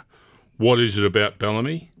structure, what is it about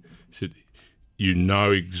Bellamy? He said, you know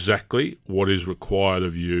exactly what is required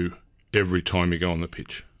of you every time you go on the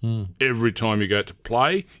pitch. Every time you go to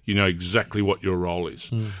play, you know exactly what your role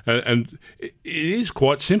is. And it is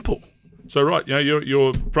quite simple. So, right,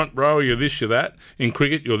 you're front row, you're this, you're that. In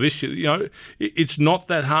cricket, you're this, it's not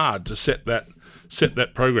that hard to set that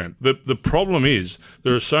program. The problem is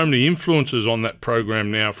there are so many influences on that program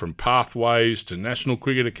now, from pathways to national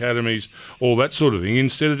cricket academies, all that sort of thing,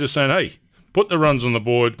 instead of just saying, hey, put the runs on the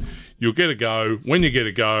board, you'll get a go. When you get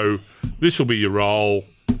a go, this will be your role.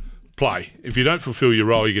 Play. If you don't fulfil your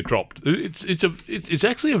role, you get dropped. It's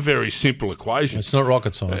actually a very simple equation. It's not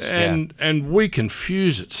rocket science. And we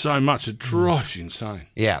confuse it so much, it drives you insane.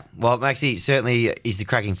 Yeah. Well, Maxie certainly is the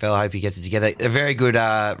cracking fellow. I hope he gets it together. A very good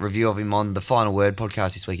review of him on the Final Word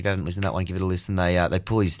podcast this week. If you haven't listened to that one, give it a listen. They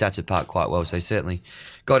pull his stats apart quite well, so certainly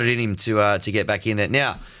got it in him to get back in there.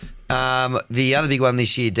 Now, the other big one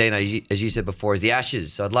this year, Dino, as you said before, is the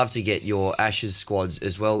Ashes. So I'd love to get your Ashes squads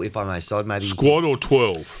as well, if I may. So maybe squad or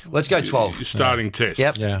 12. Let's go 12. Your starting test.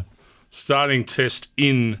 Yep. Yeah. Starting test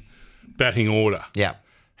in batting order. Yeah.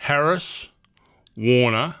 Harris,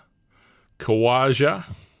 Warner, Khawaja,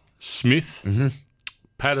 Smith,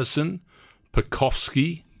 Patterson,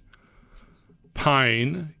 Pekovsky,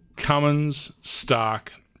 Payne, Cummins,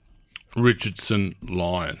 Stark, Richardson,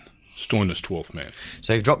 Lyon. Stoinis 12th man.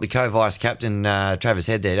 So you've dropped the co-vice captain, Travis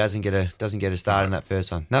Head there. Doesn't get a start in that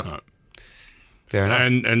first one. No. Fair enough.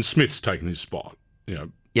 And Smith's taken his spot.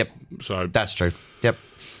 Yep. So that's true. Yep.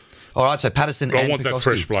 All right. So Patterson. I want that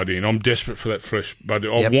fresh blood in. I'm desperate for that fresh blood.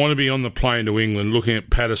 I want to be on the plane to England, looking at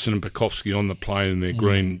Patterson and Pekovsky on the plane in their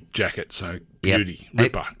green jackets. So beauty,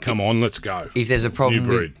 ripper. Come on, let's go. If there's a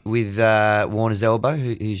problem with Warner's elbow, have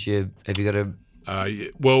you got a?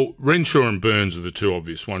 Well, Renshaw and Burns are the two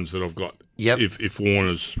obvious ones that I've got. Yep. If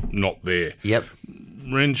Warner's not there. Yep.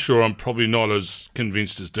 Renshaw, I'm probably not as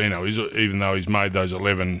convinced as Dino is, even though he's made those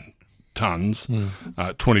 11 tons,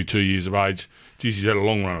 22 years of age. Geez, he's had a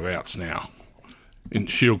long run of outs now. in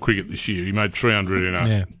Shield cricket this year. He made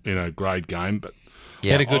 300 in a grade game, but he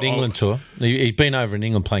had a good England tour. He'd been over in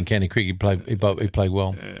England playing county cricket. He played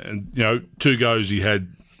well. And 2 goes he had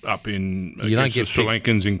up in against the Sri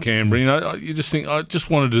Lankans in Canberra. You just think I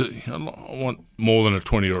want more than a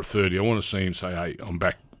 20 or a 30. I want to see him say, "Hey, I'm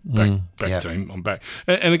back team, I'm back."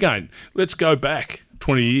 And again, let's go back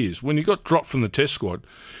 20 years when you got dropped from the Test squad.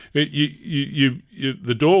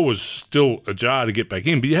 The door was still ajar to get back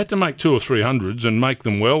in, but you had to make 200 or 300s and make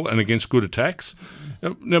them well and against good attacks.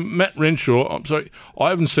 Now, Matt Renshaw, I'm sorry, I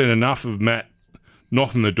haven't seen enough of Matt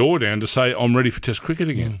knocking the door down to say I'm ready for Test cricket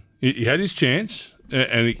again. He had his chance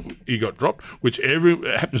and he got dropped, which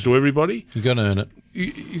happens to everybody. You've got to earn it.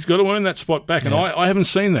 He's got to earn that spot back, and I haven't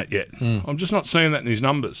seen that yet. I'm just not seeing that in his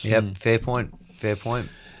numbers. Yep, fair point.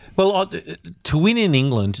 Well, to win in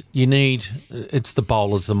England, it's the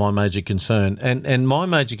bowlers that are my major concern. And my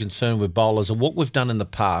major concern with bowlers are what we've done in the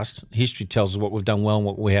past. History tells us what we've done well and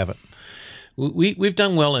what we haven't. We've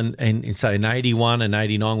done well in say, in 81 and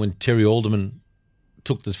 89 when Terry Alderman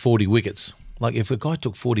took the 40 wickets. Like, if a guy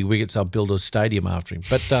took 40 wickets, I'll build a stadium after him.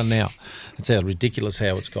 But now, it's how ridiculous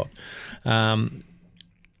how it's got.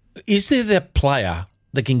 Is there that player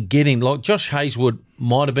that can get in? Like, Josh Hazlewood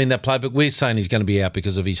might have been that player, but we're saying he's going to be out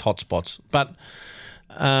because of his hot spots. But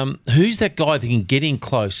who's that guy that can get in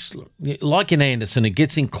close, like an Anderson, who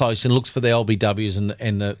gets in close and looks for the LBWs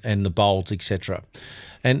and the bowls, etc.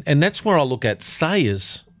 And that's where I look at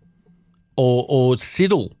Sayers or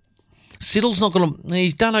Siddle. Siddle's not going to...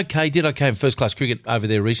 He's did okay in first-class cricket over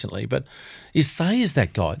there recently, but is Sayers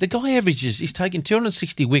that guy? The guy averages... He's taken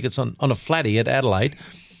 260 wickets on a flatty at Adelaide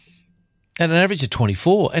at an average of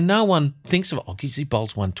 24, and no one thinks of it. Because he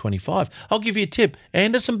bowls 125. I'll give you a tip.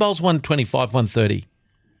 Anderson bowls 125, 130.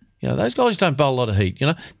 Those guys don't bowl a lot of heat.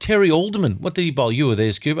 Terry Alderman, what did he bowl? You were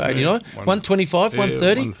there, Scuba, 89? 125,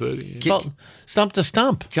 130? 130. Stump to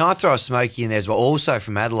stump. Can I throw a smoky in there as well? Also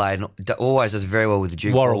from Adelaide, always does very well with the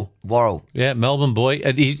Duke Worrell. Worrell. Yeah, Melbourne boy.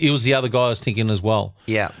 He was the other guy I was thinking as well.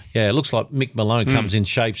 Yeah. Yeah, it looks like Mick Malone comes in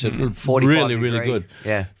shapes that really, really good.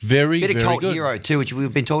 Yeah. Very, bit very of cult good. hero too, which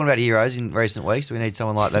we've been talking about heroes in recent weeks. So we need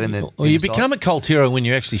someone like that in the Well, you become a cult hero when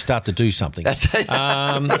you actually start to do something. That's it.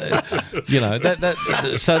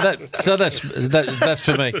 That's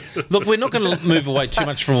for me. Look, we're not going to move away too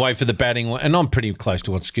much from away for the batting, and I'm pretty close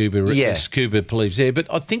to what Scuba believes there.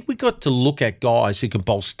 But I think we got to look at guys who can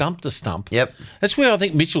bowl stump to stump. Yep. That's where I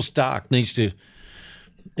think Mitchell Starc needs to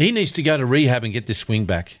go to rehab and get this swing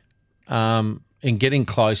back, and get in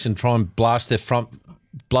close and try and blow the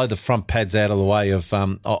front pads out of the way of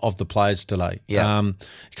the players today. Yeah.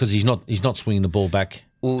 Because he's not swinging the ball back.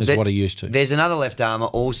 Is what he used to. There's another left armour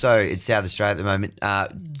also in South Australia at the moment.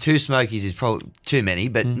 2 smokies is probably too many,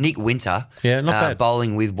 but Nick Winter, not bad.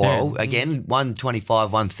 bowling with Worrell. Again,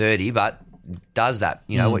 125, 130, but does that,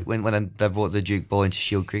 when they brought the Duke ball into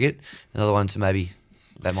Shield cricket. Another one to maybe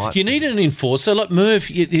they might. You need an enforcer. Like Merv,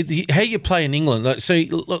 how you play in England.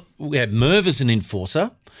 Look, we had Merv as an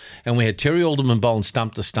enforcer, and we had Terry Alderman bowling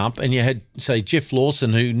stump to stump, and you had, say, Jeff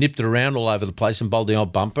Lawson, who nipped it around all over the place and bowled the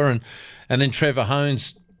odd bumper, and then Trevor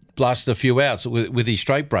Hones blasted a few outs with his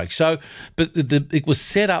straight break. So, but it was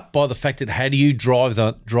set up by the fact that how do you dry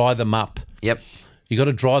them up? Yep. You got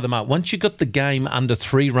to dry them up. Once you got the game under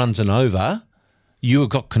 3 runs and over, you have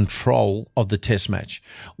got control of the test match.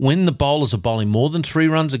 When the bowlers are bowling more than 3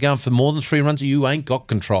 runs, are going for more than 3 runs, you ain't got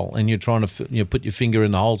control, and you're trying to put your finger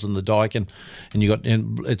in the holes in the dike, and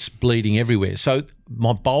it's bleeding everywhere. So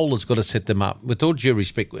my bowler's got to set them up. With all due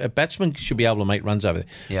respect, a batsman should be able to make runs over there.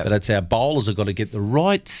 Yep. But it's our bowlers have got to get the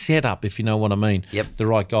right setup, if you know what I mean. Yep. The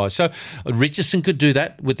right guys. So Richardson could do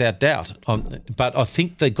that without doubt. But I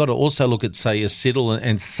think they've got to also look at, say, a Siddle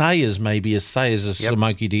and Sayers, maybe a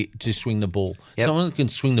Smoky to swing the ball. Yep. Someone that can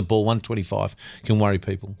swing the ball 125 can worry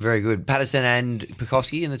people. Very good. Patterson and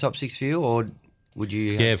Pekowski in the top 6 for you, or would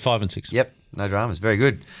you? Yeah, 5 and 6. Yep, no dramas. Very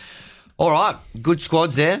good. All right, good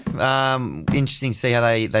squads there. Interesting to see how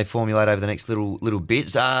they formulate over the next little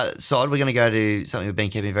bit. Sod, we're going to go to something we've been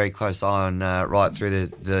keeping a very close eye on right through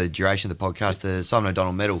the duration of the podcast, the Simon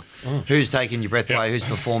O'Donnell Medal. Who's taken your breath away, who's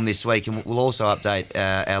performed this week, and we'll also update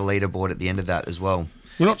our leaderboard at the end of that as well.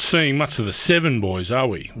 We're not seeing much of the 7 boys, are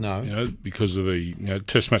we? No. Because of the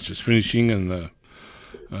test matches finishing and the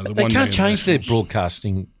they can't change their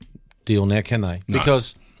broadcasting deal now, can they? No.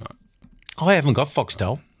 Because I haven't got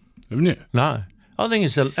Foxtel. Haven't you? No. I think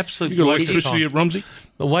it's an absolute You got waste of electricity time. at Romsey?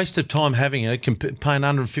 A waste of time having it, paying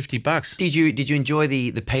 $150. Did you enjoy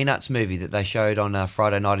the Peanuts movie that they showed on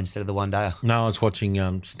Friday night instead of the one day? No, I was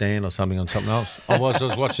watching Stan or something on something else. I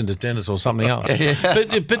was watching the dentist or something else.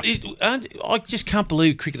 I just can't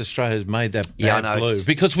believe Cricket Australia has made that bad blue.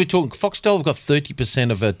 Because we're talking, Foxtel have got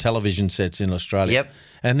 30% of television sets in Australia. Yep.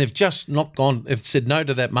 And they've just not gone, they've said no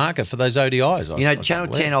to that market for those ODIs. Channel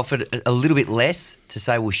 10 offered a little bit less to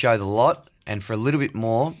say we'll show the lot, and for a little bit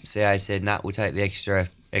more, CA said, no, we'll take the extra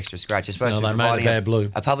scratch. It's supposed to be they made providing a bad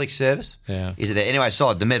blue. a public service. Yeah. Is it there? Anyway,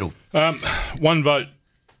 side, the medal. One vote,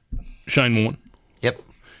 Shane Warne. Yep.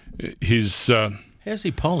 How's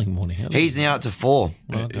he polling, Morning? He's now up to 4.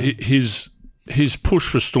 His push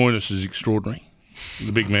for Stoinis is extraordinary.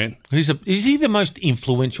 The big man. Is he the most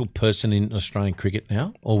influential person in Australian cricket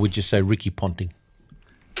now, or would you say Ricky Ponting?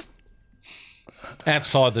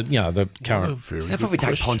 Outside the current. They probably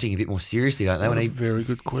take Ponting a bit more seriously, don't they? Very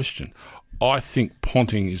good question. I think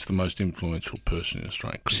Ponting is the most influential person in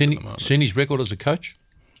Australian cricket at the moment. Seen his record as a coach?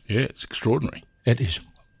 Yeah, it's extraordinary. It is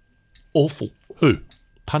awful. Who?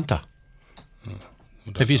 Punter.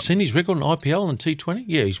 Have you seen his record in IPL and T20?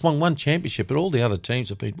 Yeah, he's won one championship, but all the other teams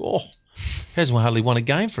have been, hasn't hardly won a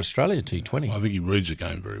game for Australia T20. I think he reads the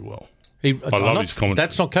game very well. I love his commentary.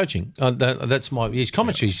 That's not coaching. His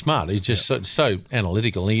commentary is smart. He's just so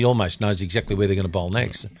analytical, and he almost knows exactly where they're going to bowl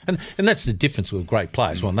next. And that's the difference with great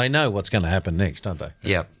players. Well, they know what's going to happen next, don't they?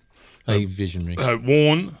 Yeah. Visionary.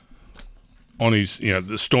 Warne, on his,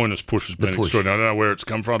 the Stoinis push has been extraordinary. I don't know where it's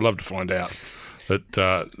come from. I'd love to find out. But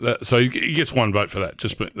so he gets one vote for that.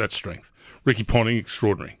 Just that strength. Ricky Ponting,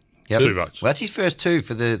 extraordinary. Yep. 2 votes. Well, that's his first 2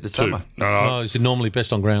 for the summer. No. Is it normally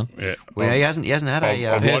best on ground? Yeah. Well, he hasn't had I've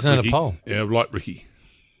a. liked had a Ricky. poll. Yeah, I've liked Ricky.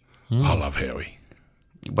 I love Howie.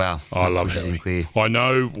 Well, I love pushes him Howie. clear. I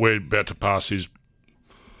know we're about to pass his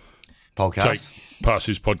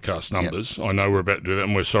podcast numbers. Yep. I know we're about to do that,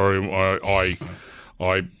 and we're sorry.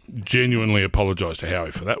 I genuinely apologise to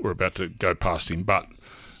Howie for that. We're about to go past him, but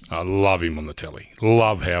I love him on the telly.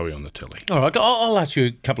 Love Howie on the telly. All right, I'll ask you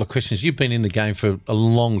a couple of questions. You've been in the game for a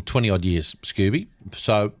long 20-odd years, Scooby.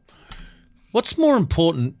 So what's more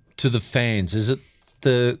important to the fans? Is it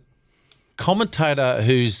the commentator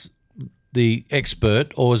who's the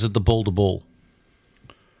expert, or is it the ball-to-ball?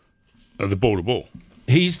 The ball-to-ball.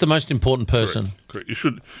 He's the most important person. Correct. You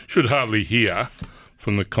should hardly hear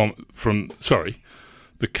from the colour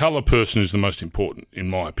person is the most important, in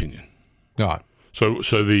my opinion. Right. So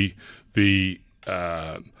the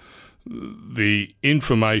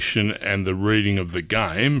information and the reading of the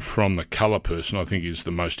game from the colour person, I think, is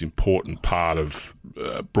the most important part of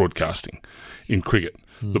broadcasting in cricket.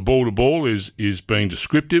 The ball-to-ball is being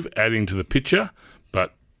descriptive, adding to the picture,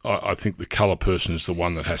 but I think the colour person is the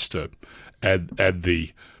one that has to add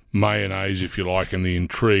the mayonnaise, if you like, and the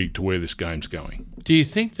intrigue to where this game's going. Do you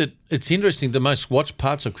think that it's interesting, the most watched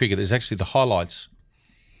parts of cricket is actually the highlights?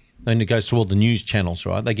 Then it goes to all the news channels,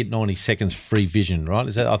 right? They get 90 seconds free vision,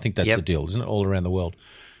 right? I think that's the deal, isn't it? All around the world.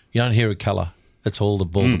 You don't hear a colour. It's all the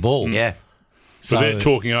ball-to-ball. Yeah. So they're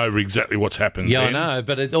talking over exactly what's happened. Yeah, then. I know,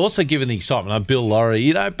 but it also given the excitement. Like Bill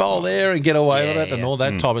Laurie, bowl there and get away with it and all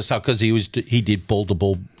that type of stuff, because he did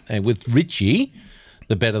ball-to-ball. And with Richie,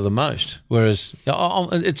 the better the most. Whereas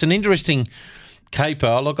it's an interesting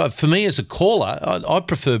caper. Look, for me as a caller, I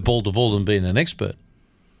prefer ball-to-ball than being an expert.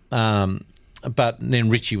 But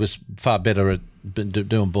then Richie was far better at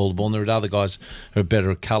doing ball-to-ball, and there are other guys who are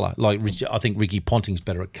better at colour. Like Richie, I think Ricky Ponting's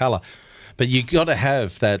better at colour. But you got to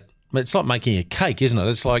have that. It's like making a cake, isn't it?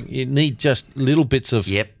 It's like you need just little bits of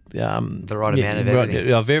the right amount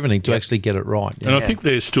of everything. To actually get it right. And I think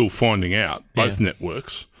they're still finding out, both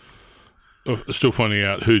networks, are still finding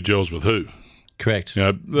out who gels with who. Correct.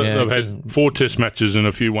 They've had 4 test matches and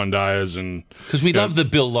a few one-dayers. Because we love the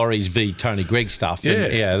Bill Laurie's v. Tony Gregg stuff.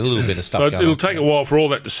 And, a little bit of stuff So going it'll on. take a while for all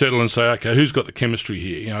that to settle and say, okay, who's got the chemistry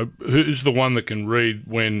here? Who's the one that can read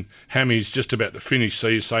when Hammy's just about to finish, so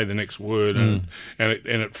you say the next word and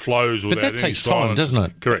it flows without any But that takes silence. time, doesn't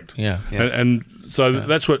it? Correct. Yeah. And so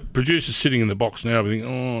that's what producers sitting in the box now. We think,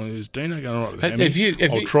 is Dino going all right with Hammy?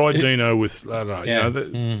 I'll try Dino with, I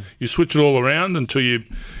don't know. You switch it all around until you,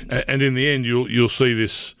 and in the end, you'll see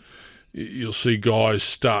this. You'll see guys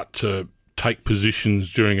start to take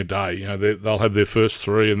positions during a day. They'll have their first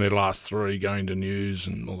 3 and their last 3 going to news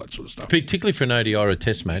and all that sort of stuff. Particularly for an ODI or a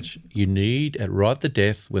test match, you need, at right to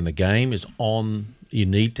death, when the game is on, you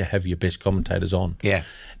need to have your best commentators on. Yeah.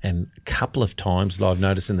 And a couple of times that I've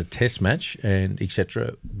noticed in the test match and et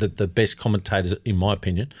cetera, that the best commentators, in my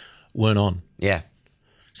opinion, weren't on. Yeah.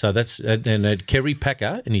 So that's, and Kerry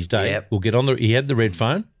Packer in his day will get on he had the red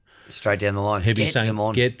phone. straight down the line. He'd be Get saying, them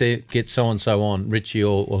on. get so and so on, Richie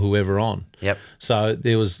or whoever on. Yep. So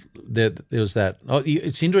there was that. Oh,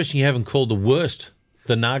 it's interesting you haven't called the worst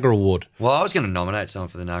the Naga Award. Well, I was going to nominate someone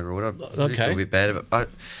for the Naga Award. I Okay. feel a bit bad, but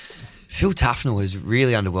Phil Tufnell has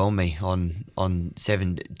really underwhelmed me on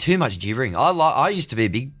 7. Too much gibbering. I used to be a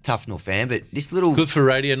big Tufnell fan, but this little Good for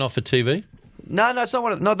radio, not for TV. No, it's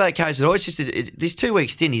not that case at all. It's just this 2-week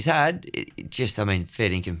stint he's had. Fair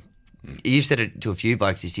dinkum. You've said it to a few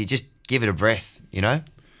blokes this year. Just give it a breath, Yeah.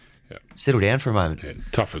 Settle down for a moment. Yeah,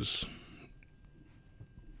 tough as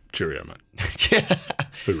Cheerio, mate.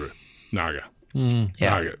 Hooroo. Naga. Yeah.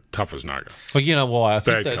 Naga. Tough as Naga. Well, you know why?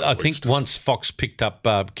 Bad couple I weeks think to once Fox picked up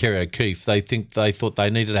Kerry O'Keefe, they thought they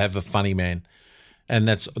needed to have a funny man. And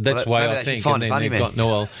that's why maybe I they think. should find And a then funny they've man. got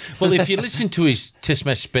Noel. Well, if you listen to his Test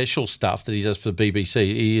Match special stuff that he does for the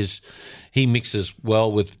BBC, he mixes well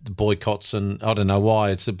with the boycotts, and I don't know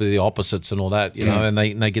why it's the opposites and all that, you know, and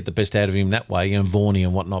they get the best out of him that way, and Varney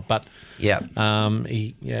and whatnot. But Yeah.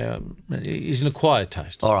 he's an acquired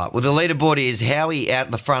taste. All right. Well, the leaderboard is Howie out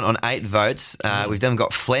the front on 8 votes. We've then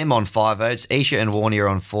got Flem on 5 votes. Isha and Warney are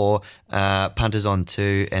on 4. Punters on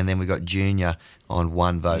 2. And then we've got Junior on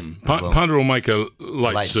 1 vote. as well. Punter will make a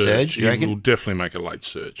late Late surge. surge, you He reckon? will definitely make a late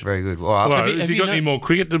surge. Very good. All right. Well, Have has you he got know- any more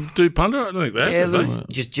cricket to do, Punter? I don't think that. Yeah, does he? look,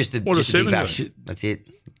 just the What big 7 bash. does? That's it.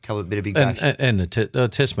 Couple bit of big bash. And the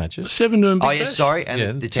Test matches. 7 doing big Oh, yes, bash? sorry. And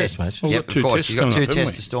Yeah, the test tests. matches. We've Yep, got 2 of course. tests You've got coming 2 up, haven't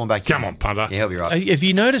tests we? to storm back. Come in. on, Punter. Yeah, he'll be right. Have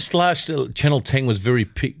you noticed last Channel 10 was very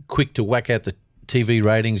quick to whack out the TV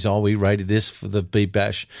ratings? Oh, we rated this for the Big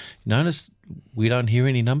Bash. Notice we don't hear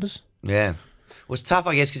any numbers? Yeah. Well, it's tough,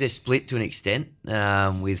 I guess, because they're split to an extent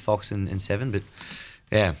with Fox and 7. But,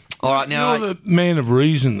 yeah. All right, now... You're the man of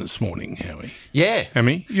reason this morning, Howie. yeah.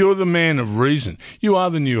 Hammy, you're the man of reason. You are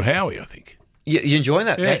the new Howie, I think. You enjoying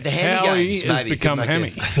that? Yeah, The hammy Howie games, has maybe. become Could Hammy.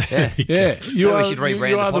 make it- Yeah. Yeah, you Maybe we are, should rebrand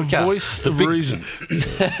you the are the podcast. voice of reason.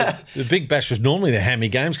 The Big Bash was normally the hammy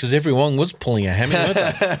games because everyone was pulling a hammy, weren't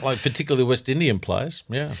they? Like particularly West Indian players.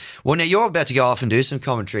 Yeah. Well, now you're about to go off and do some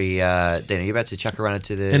commentary, Dana. You're about to chuck a runner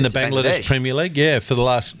to the In the to Bangladesh Premier League, yeah, for the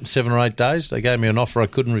last 7 or 8 days. They gave me an offer I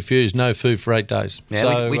couldn't refuse. No food for 8 days. Yeah,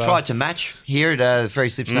 So, we tried to match here at the Ferry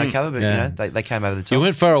Slip Snow cover, but yeah. you know they came over the top. You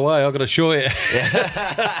went far away, I've got to assure you.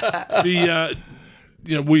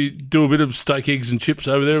 We do a bit of steak, eggs, and chips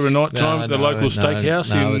over there at night time at the local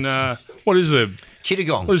steakhouse in what is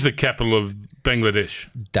the capital of Bangladesh?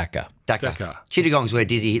 Dhaka. Dhaka. Chittagong's where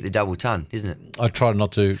Dizzy hit the double ton, isn't it? I try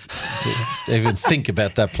not to even think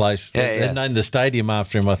about that place. Yeah. They named the stadium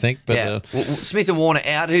after him, I think. But Yeah. Well, Smith and Warner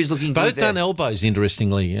out. Who's looking both good there? done elbows,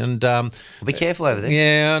 interestingly. And Be careful over there.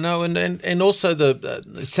 yeah, I know. And also the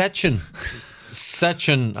Sachin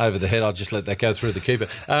over the head. I'll just let that go through the keeper.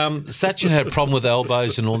 Sachin had a problem with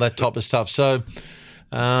elbows and all that type of stuff. So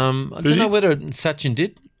I don't know whether Sachin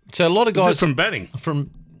did. So a lot of guys Is it from batting?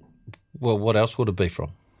 Well, what else would it be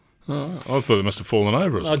from? I thought it must have fallen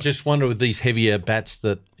over. Or I something. just wonder with these heavier bats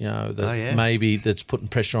that maybe that's putting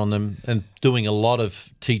pressure on them and doing a lot of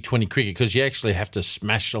T20 cricket because you actually have to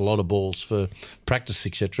smash a lot of balls for practice,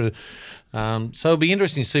 etc. So it'll be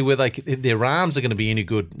interesting to see whether their arms are going to be any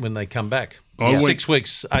good when they come back. I went- 6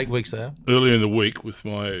 weeks, 8 weeks they are. Earlier in the week with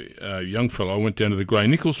my young fellow, I went down to the Grey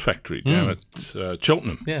Nichols factory down at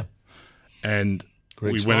Cheltenham. Yeah. And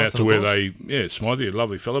Greg we went out Smythe, to of where course. Smythe, a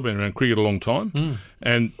lovely fellow, been around cricket a long time,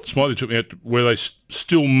 and Smythe took me out to where they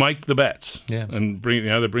still make the bats, Yeah. and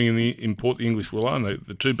import the English willow, and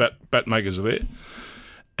the two bat makers are there,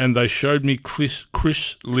 and they showed me Chris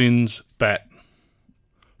Lynn's bat,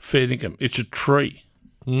 fair dinkum. It's a tree.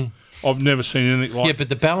 I've never seen anything like. Yeah, but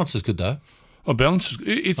the balance is good though. A balance.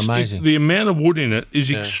 It's Amazing. the amount of wood in it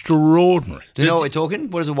is extraordinary. Do you know what we're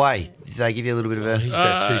talking? What is it weigh? Did they give you a little bit of a... He's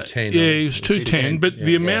about 210. Yeah, he was 210, but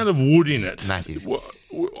the amount of wood in it, Massive. I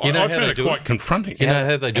how found they it do quite it? confronting. You know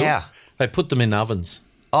how they do How? it? They put them in ovens.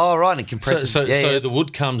 Oh, right, and compressors. So yeah. the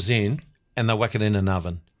wood comes in and they whack it in an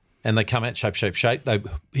oven and they come out shape.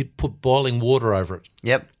 They put boiling water over it.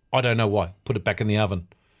 Yep. I don't know why. Put it back in the oven.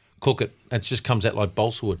 Cook it. It just comes out like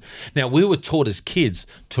balsa wood. Now, we were taught as kids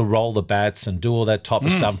to roll the bats and do all that type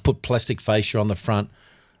of stuff and put plastic fascia on the front.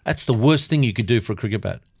 That's the worst thing you could do for a cricket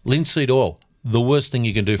bat. Linseed oil, the worst thing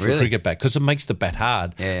you can do for a cricket bat because it makes the bat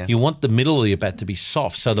hard. Yeah. You want the middle of your bat to be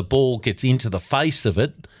soft so the ball gets into the face of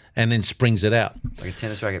it and then springs it out. Like a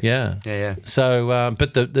tennis racket. Yeah. Yeah. So,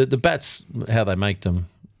 but the bats, how they make them,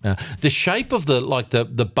 the shape of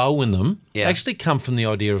the bow in them actually come from the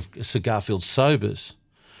idea of Sir Garfield Sobers.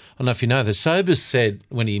 I don't know if you know this. Sobers said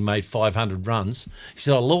when he made 500 runs, he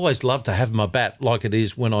said, "I'll always love to have my bat like it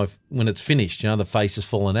is when it's finished. You know, the face has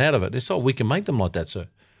fallen out of it." They said, "Oh, we can make them like that, sir."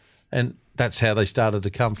 And that's how they started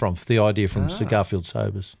to come from, the idea from Sir Garfield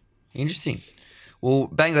Sobers. Interesting. Well,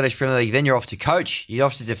 Bangladesh Premier League, then you're off to coach. You're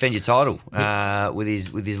off to defend your title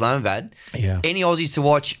with Islamabad. Yeah. Any Aussies to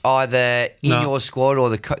watch either in your squad or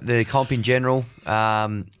the comp in general?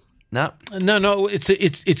 No? No.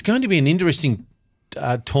 It's going to be an interesting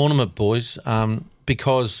tournament, boys,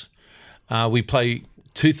 because we play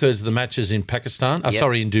 2/3 of the matches in Pakistan.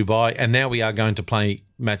 In Dubai, and now we are going to play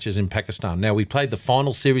matches in Pakistan. Now, we played the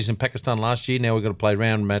final series in Pakistan last year. Now we're going to play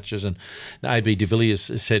round matches, and AB de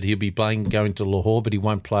Villiers said he'll be going to Lahore, but he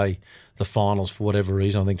won't play the finals for whatever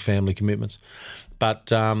reason. I think family commitments. But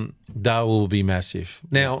they will be massive.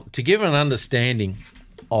 Now, to give an understanding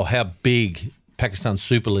of how big Pakistan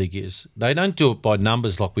Super League is, they don't do it by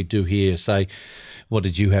numbers like we do here. Say, what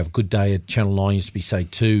did you have? Good Day at Channel 9 used to be, say,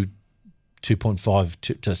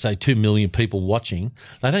 2.5 to say 2 million people watching.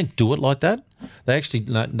 They don't do it like that.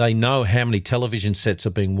 They know how many television sets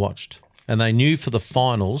are being watched, and they knew for the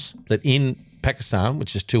finals that in Pakistan,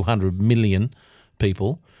 which is 200 million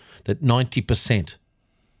people, that 90%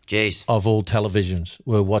 of all televisions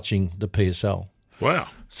were watching the PSL. Wow.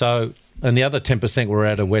 So, and the other 10% were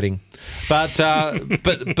at a wedding. But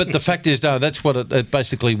but the fact is, no, that's what it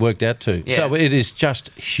basically worked out to. Yeah. So it is just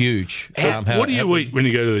huge. What do you eat when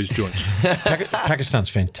you go to these joints?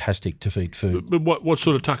 Pakistan's fantastic to feed food. But what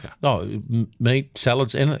sort of tucker? Oh, meat,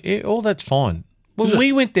 salads, and all that's fine. When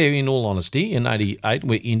we went there, in all honesty, in '88,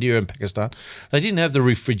 with India and Pakistan, they didn't have the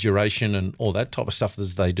refrigeration and all that type of stuff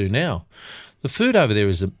as they do now. The food over there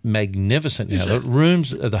is magnificent now. The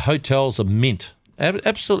rooms, the hotels are mint.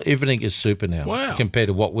 Absolutely everything is super now compared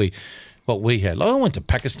to what we had. Like, I went to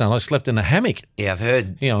Pakistan, I slept in a hammock. Yeah, I've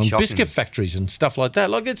heard. In biscuit factories and stuff like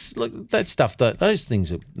that. That stuff. Those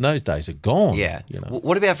days are gone. Yeah.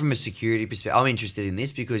 What about from a security perspective? I'm interested in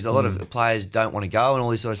this because a lot of players don't want to go and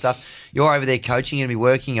all this sort of stuff. You're over there coaching, you're going to be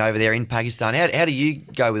working over there in Pakistan. How do you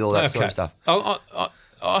go with all that sort of stuff?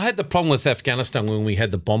 I had the problem with Afghanistan when we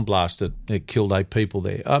had the bomb blast that killed 8 people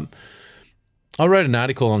there. I wrote an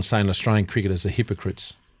article on saying Australian cricketers are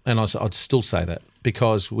hypocrites, and I'd still say that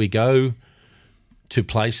because we go to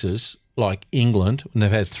places like England and they've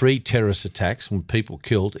had 3 terrorist attacks and people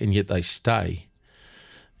killed, and yet they stay.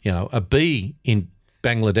 A bee in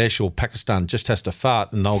Bangladesh or Pakistan just has to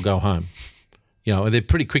fart and they'll go home. And they're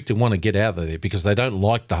pretty quick to want to get out of there because they don't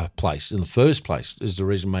like the place in the first place is the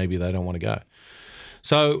reason maybe they don't want to go.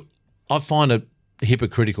 So I find it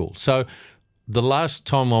hypocritical. So the last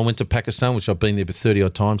time I went to Pakistan, which I've been there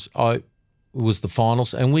 30-odd times, was the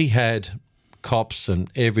finals, and we had cops and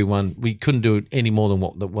everyone. We couldn't do it any more than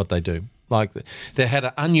what they do. Like, they had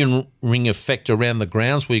an onion ring effect around the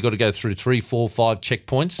grounds where you got to go through 3, 4, 5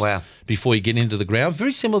 checkpoints before you get into the ground.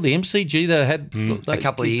 Very similar to the MCG that I had a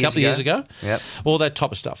couple of years ago. Yep. All that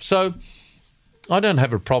type of stuff. So I don't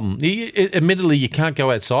have a problem. Admittedly, you can't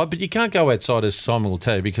go outside, but you can't go outside, as Simon will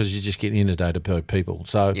tell you, because you're just getting inundated by people.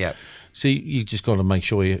 So, you just got to make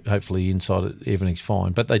sure hopefully inside everything's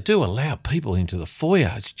fine. But they do allow people into the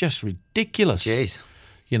foyer. It's just ridiculous. Jeez.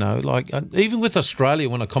 Even with Australia,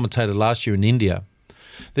 when I commentated last year in India,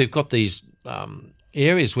 they've got these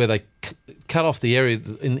areas where they cut off the area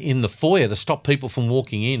in the foyer to stop people from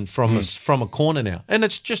walking in from a corner now. And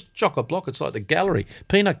it's just chock-a-block. It's like the gallery,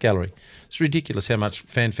 peanut gallery. It's ridiculous how much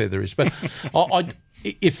fanfare there is. But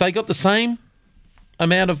if they got the same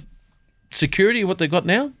amount of security what they've got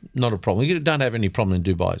now, not a problem. You don't have any problem in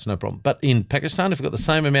Dubai. It's no problem. But in Pakistan, if you've got the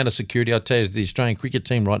same amount of security, I'd tell you, the Australian cricket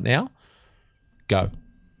team right now, go.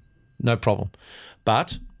 No problem.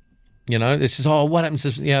 But this is, what happens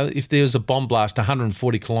if there's a bomb blast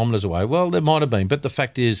 140 kilometres away? Well, there might have been, but the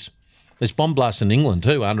fact is there's bomb blasts in England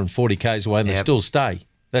too, 140 k's away, and they still stay.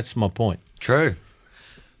 That's my point. True.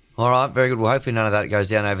 All right, very good. Well, hopefully none of that goes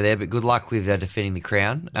down over there, but good luck with defending the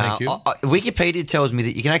crown. Thank you. Wikipedia tells me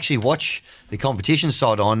that you can actually watch the competition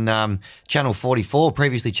side on Channel 44,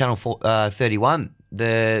 previously Channel 31.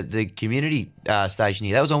 The community station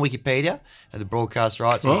here. That was on Wikipedia at the broadcast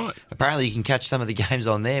rights. Right. Apparently you can catch some of the games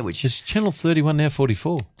on there. Which is Channel 31 now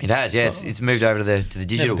 44. It has, yeah. It's moved over to the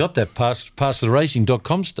digital. Never got that past the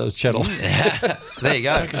racing.com channel. There you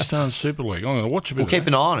go. Pakistan Super League. I'm going to watch a bit. We'll keep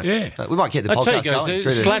an eye on it. Yeah. We might keep the podcast going.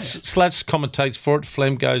 Slats commentates for it.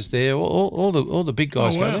 Flem goes there. All the big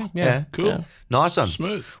guys go there. Yeah. Cool. Yeah. Nice one.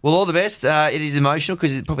 Smooth. Well, all the best. It is emotional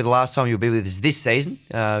because it's probably the last time you'll be with us this season.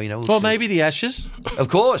 Maybe the Ashes. Of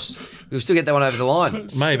course. We'll still get that one over the line.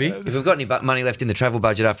 Maybe. If we've got any money left in the travel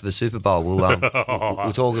budget after the Super Bowl,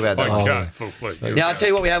 we'll talk about that. Now, I'll tell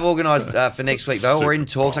you what we have organised for next week, though. We're in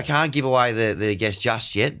talks. I can't give away the guest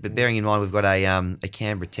just yet, but bearing in mind we've got a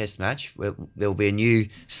Canberra Test match. There'll be a new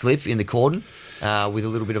slip in the cordon with a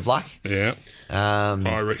little bit of luck. Yeah.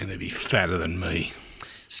 I reckon they'd be fatter than me.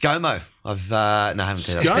 ScoMo. I've I haven't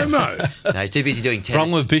turned up. ScoMo. No, he's too busy doing tennis.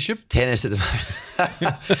 Wrong with Bishop? Tennis at the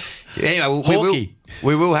moment. Anyway,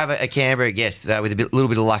 we will have a Canberra guest with a little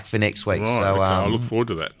bit of luck for next week. Right, So okay, I look forward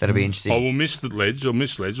to that. that'll be interesting. I will miss the Ledge. I'll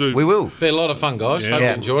miss Ledge. We will. Be a lot of fun, guys. Yeah. Hope Yeah.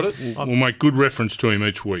 you enjoyed it. We'll make good reference to him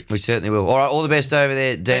each week. We certainly will. All right, all the best over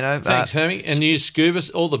there, Dino. Thanks, Hammy. And you, Scuba,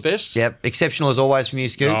 all the best. Yep, exceptional as always from you,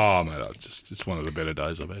 Scoop. Oh, mate, it's one of the better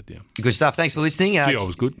days I've had, yeah. Good stuff. Thanks for listening. Yeah, I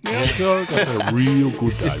was good. Yeah, I had a real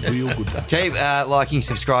good day. Keep liking,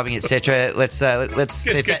 subscribing, etc. Let's see Let's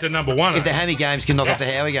get to number one. if the Hammy games can knock off the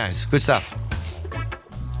Howie games. Good stuff.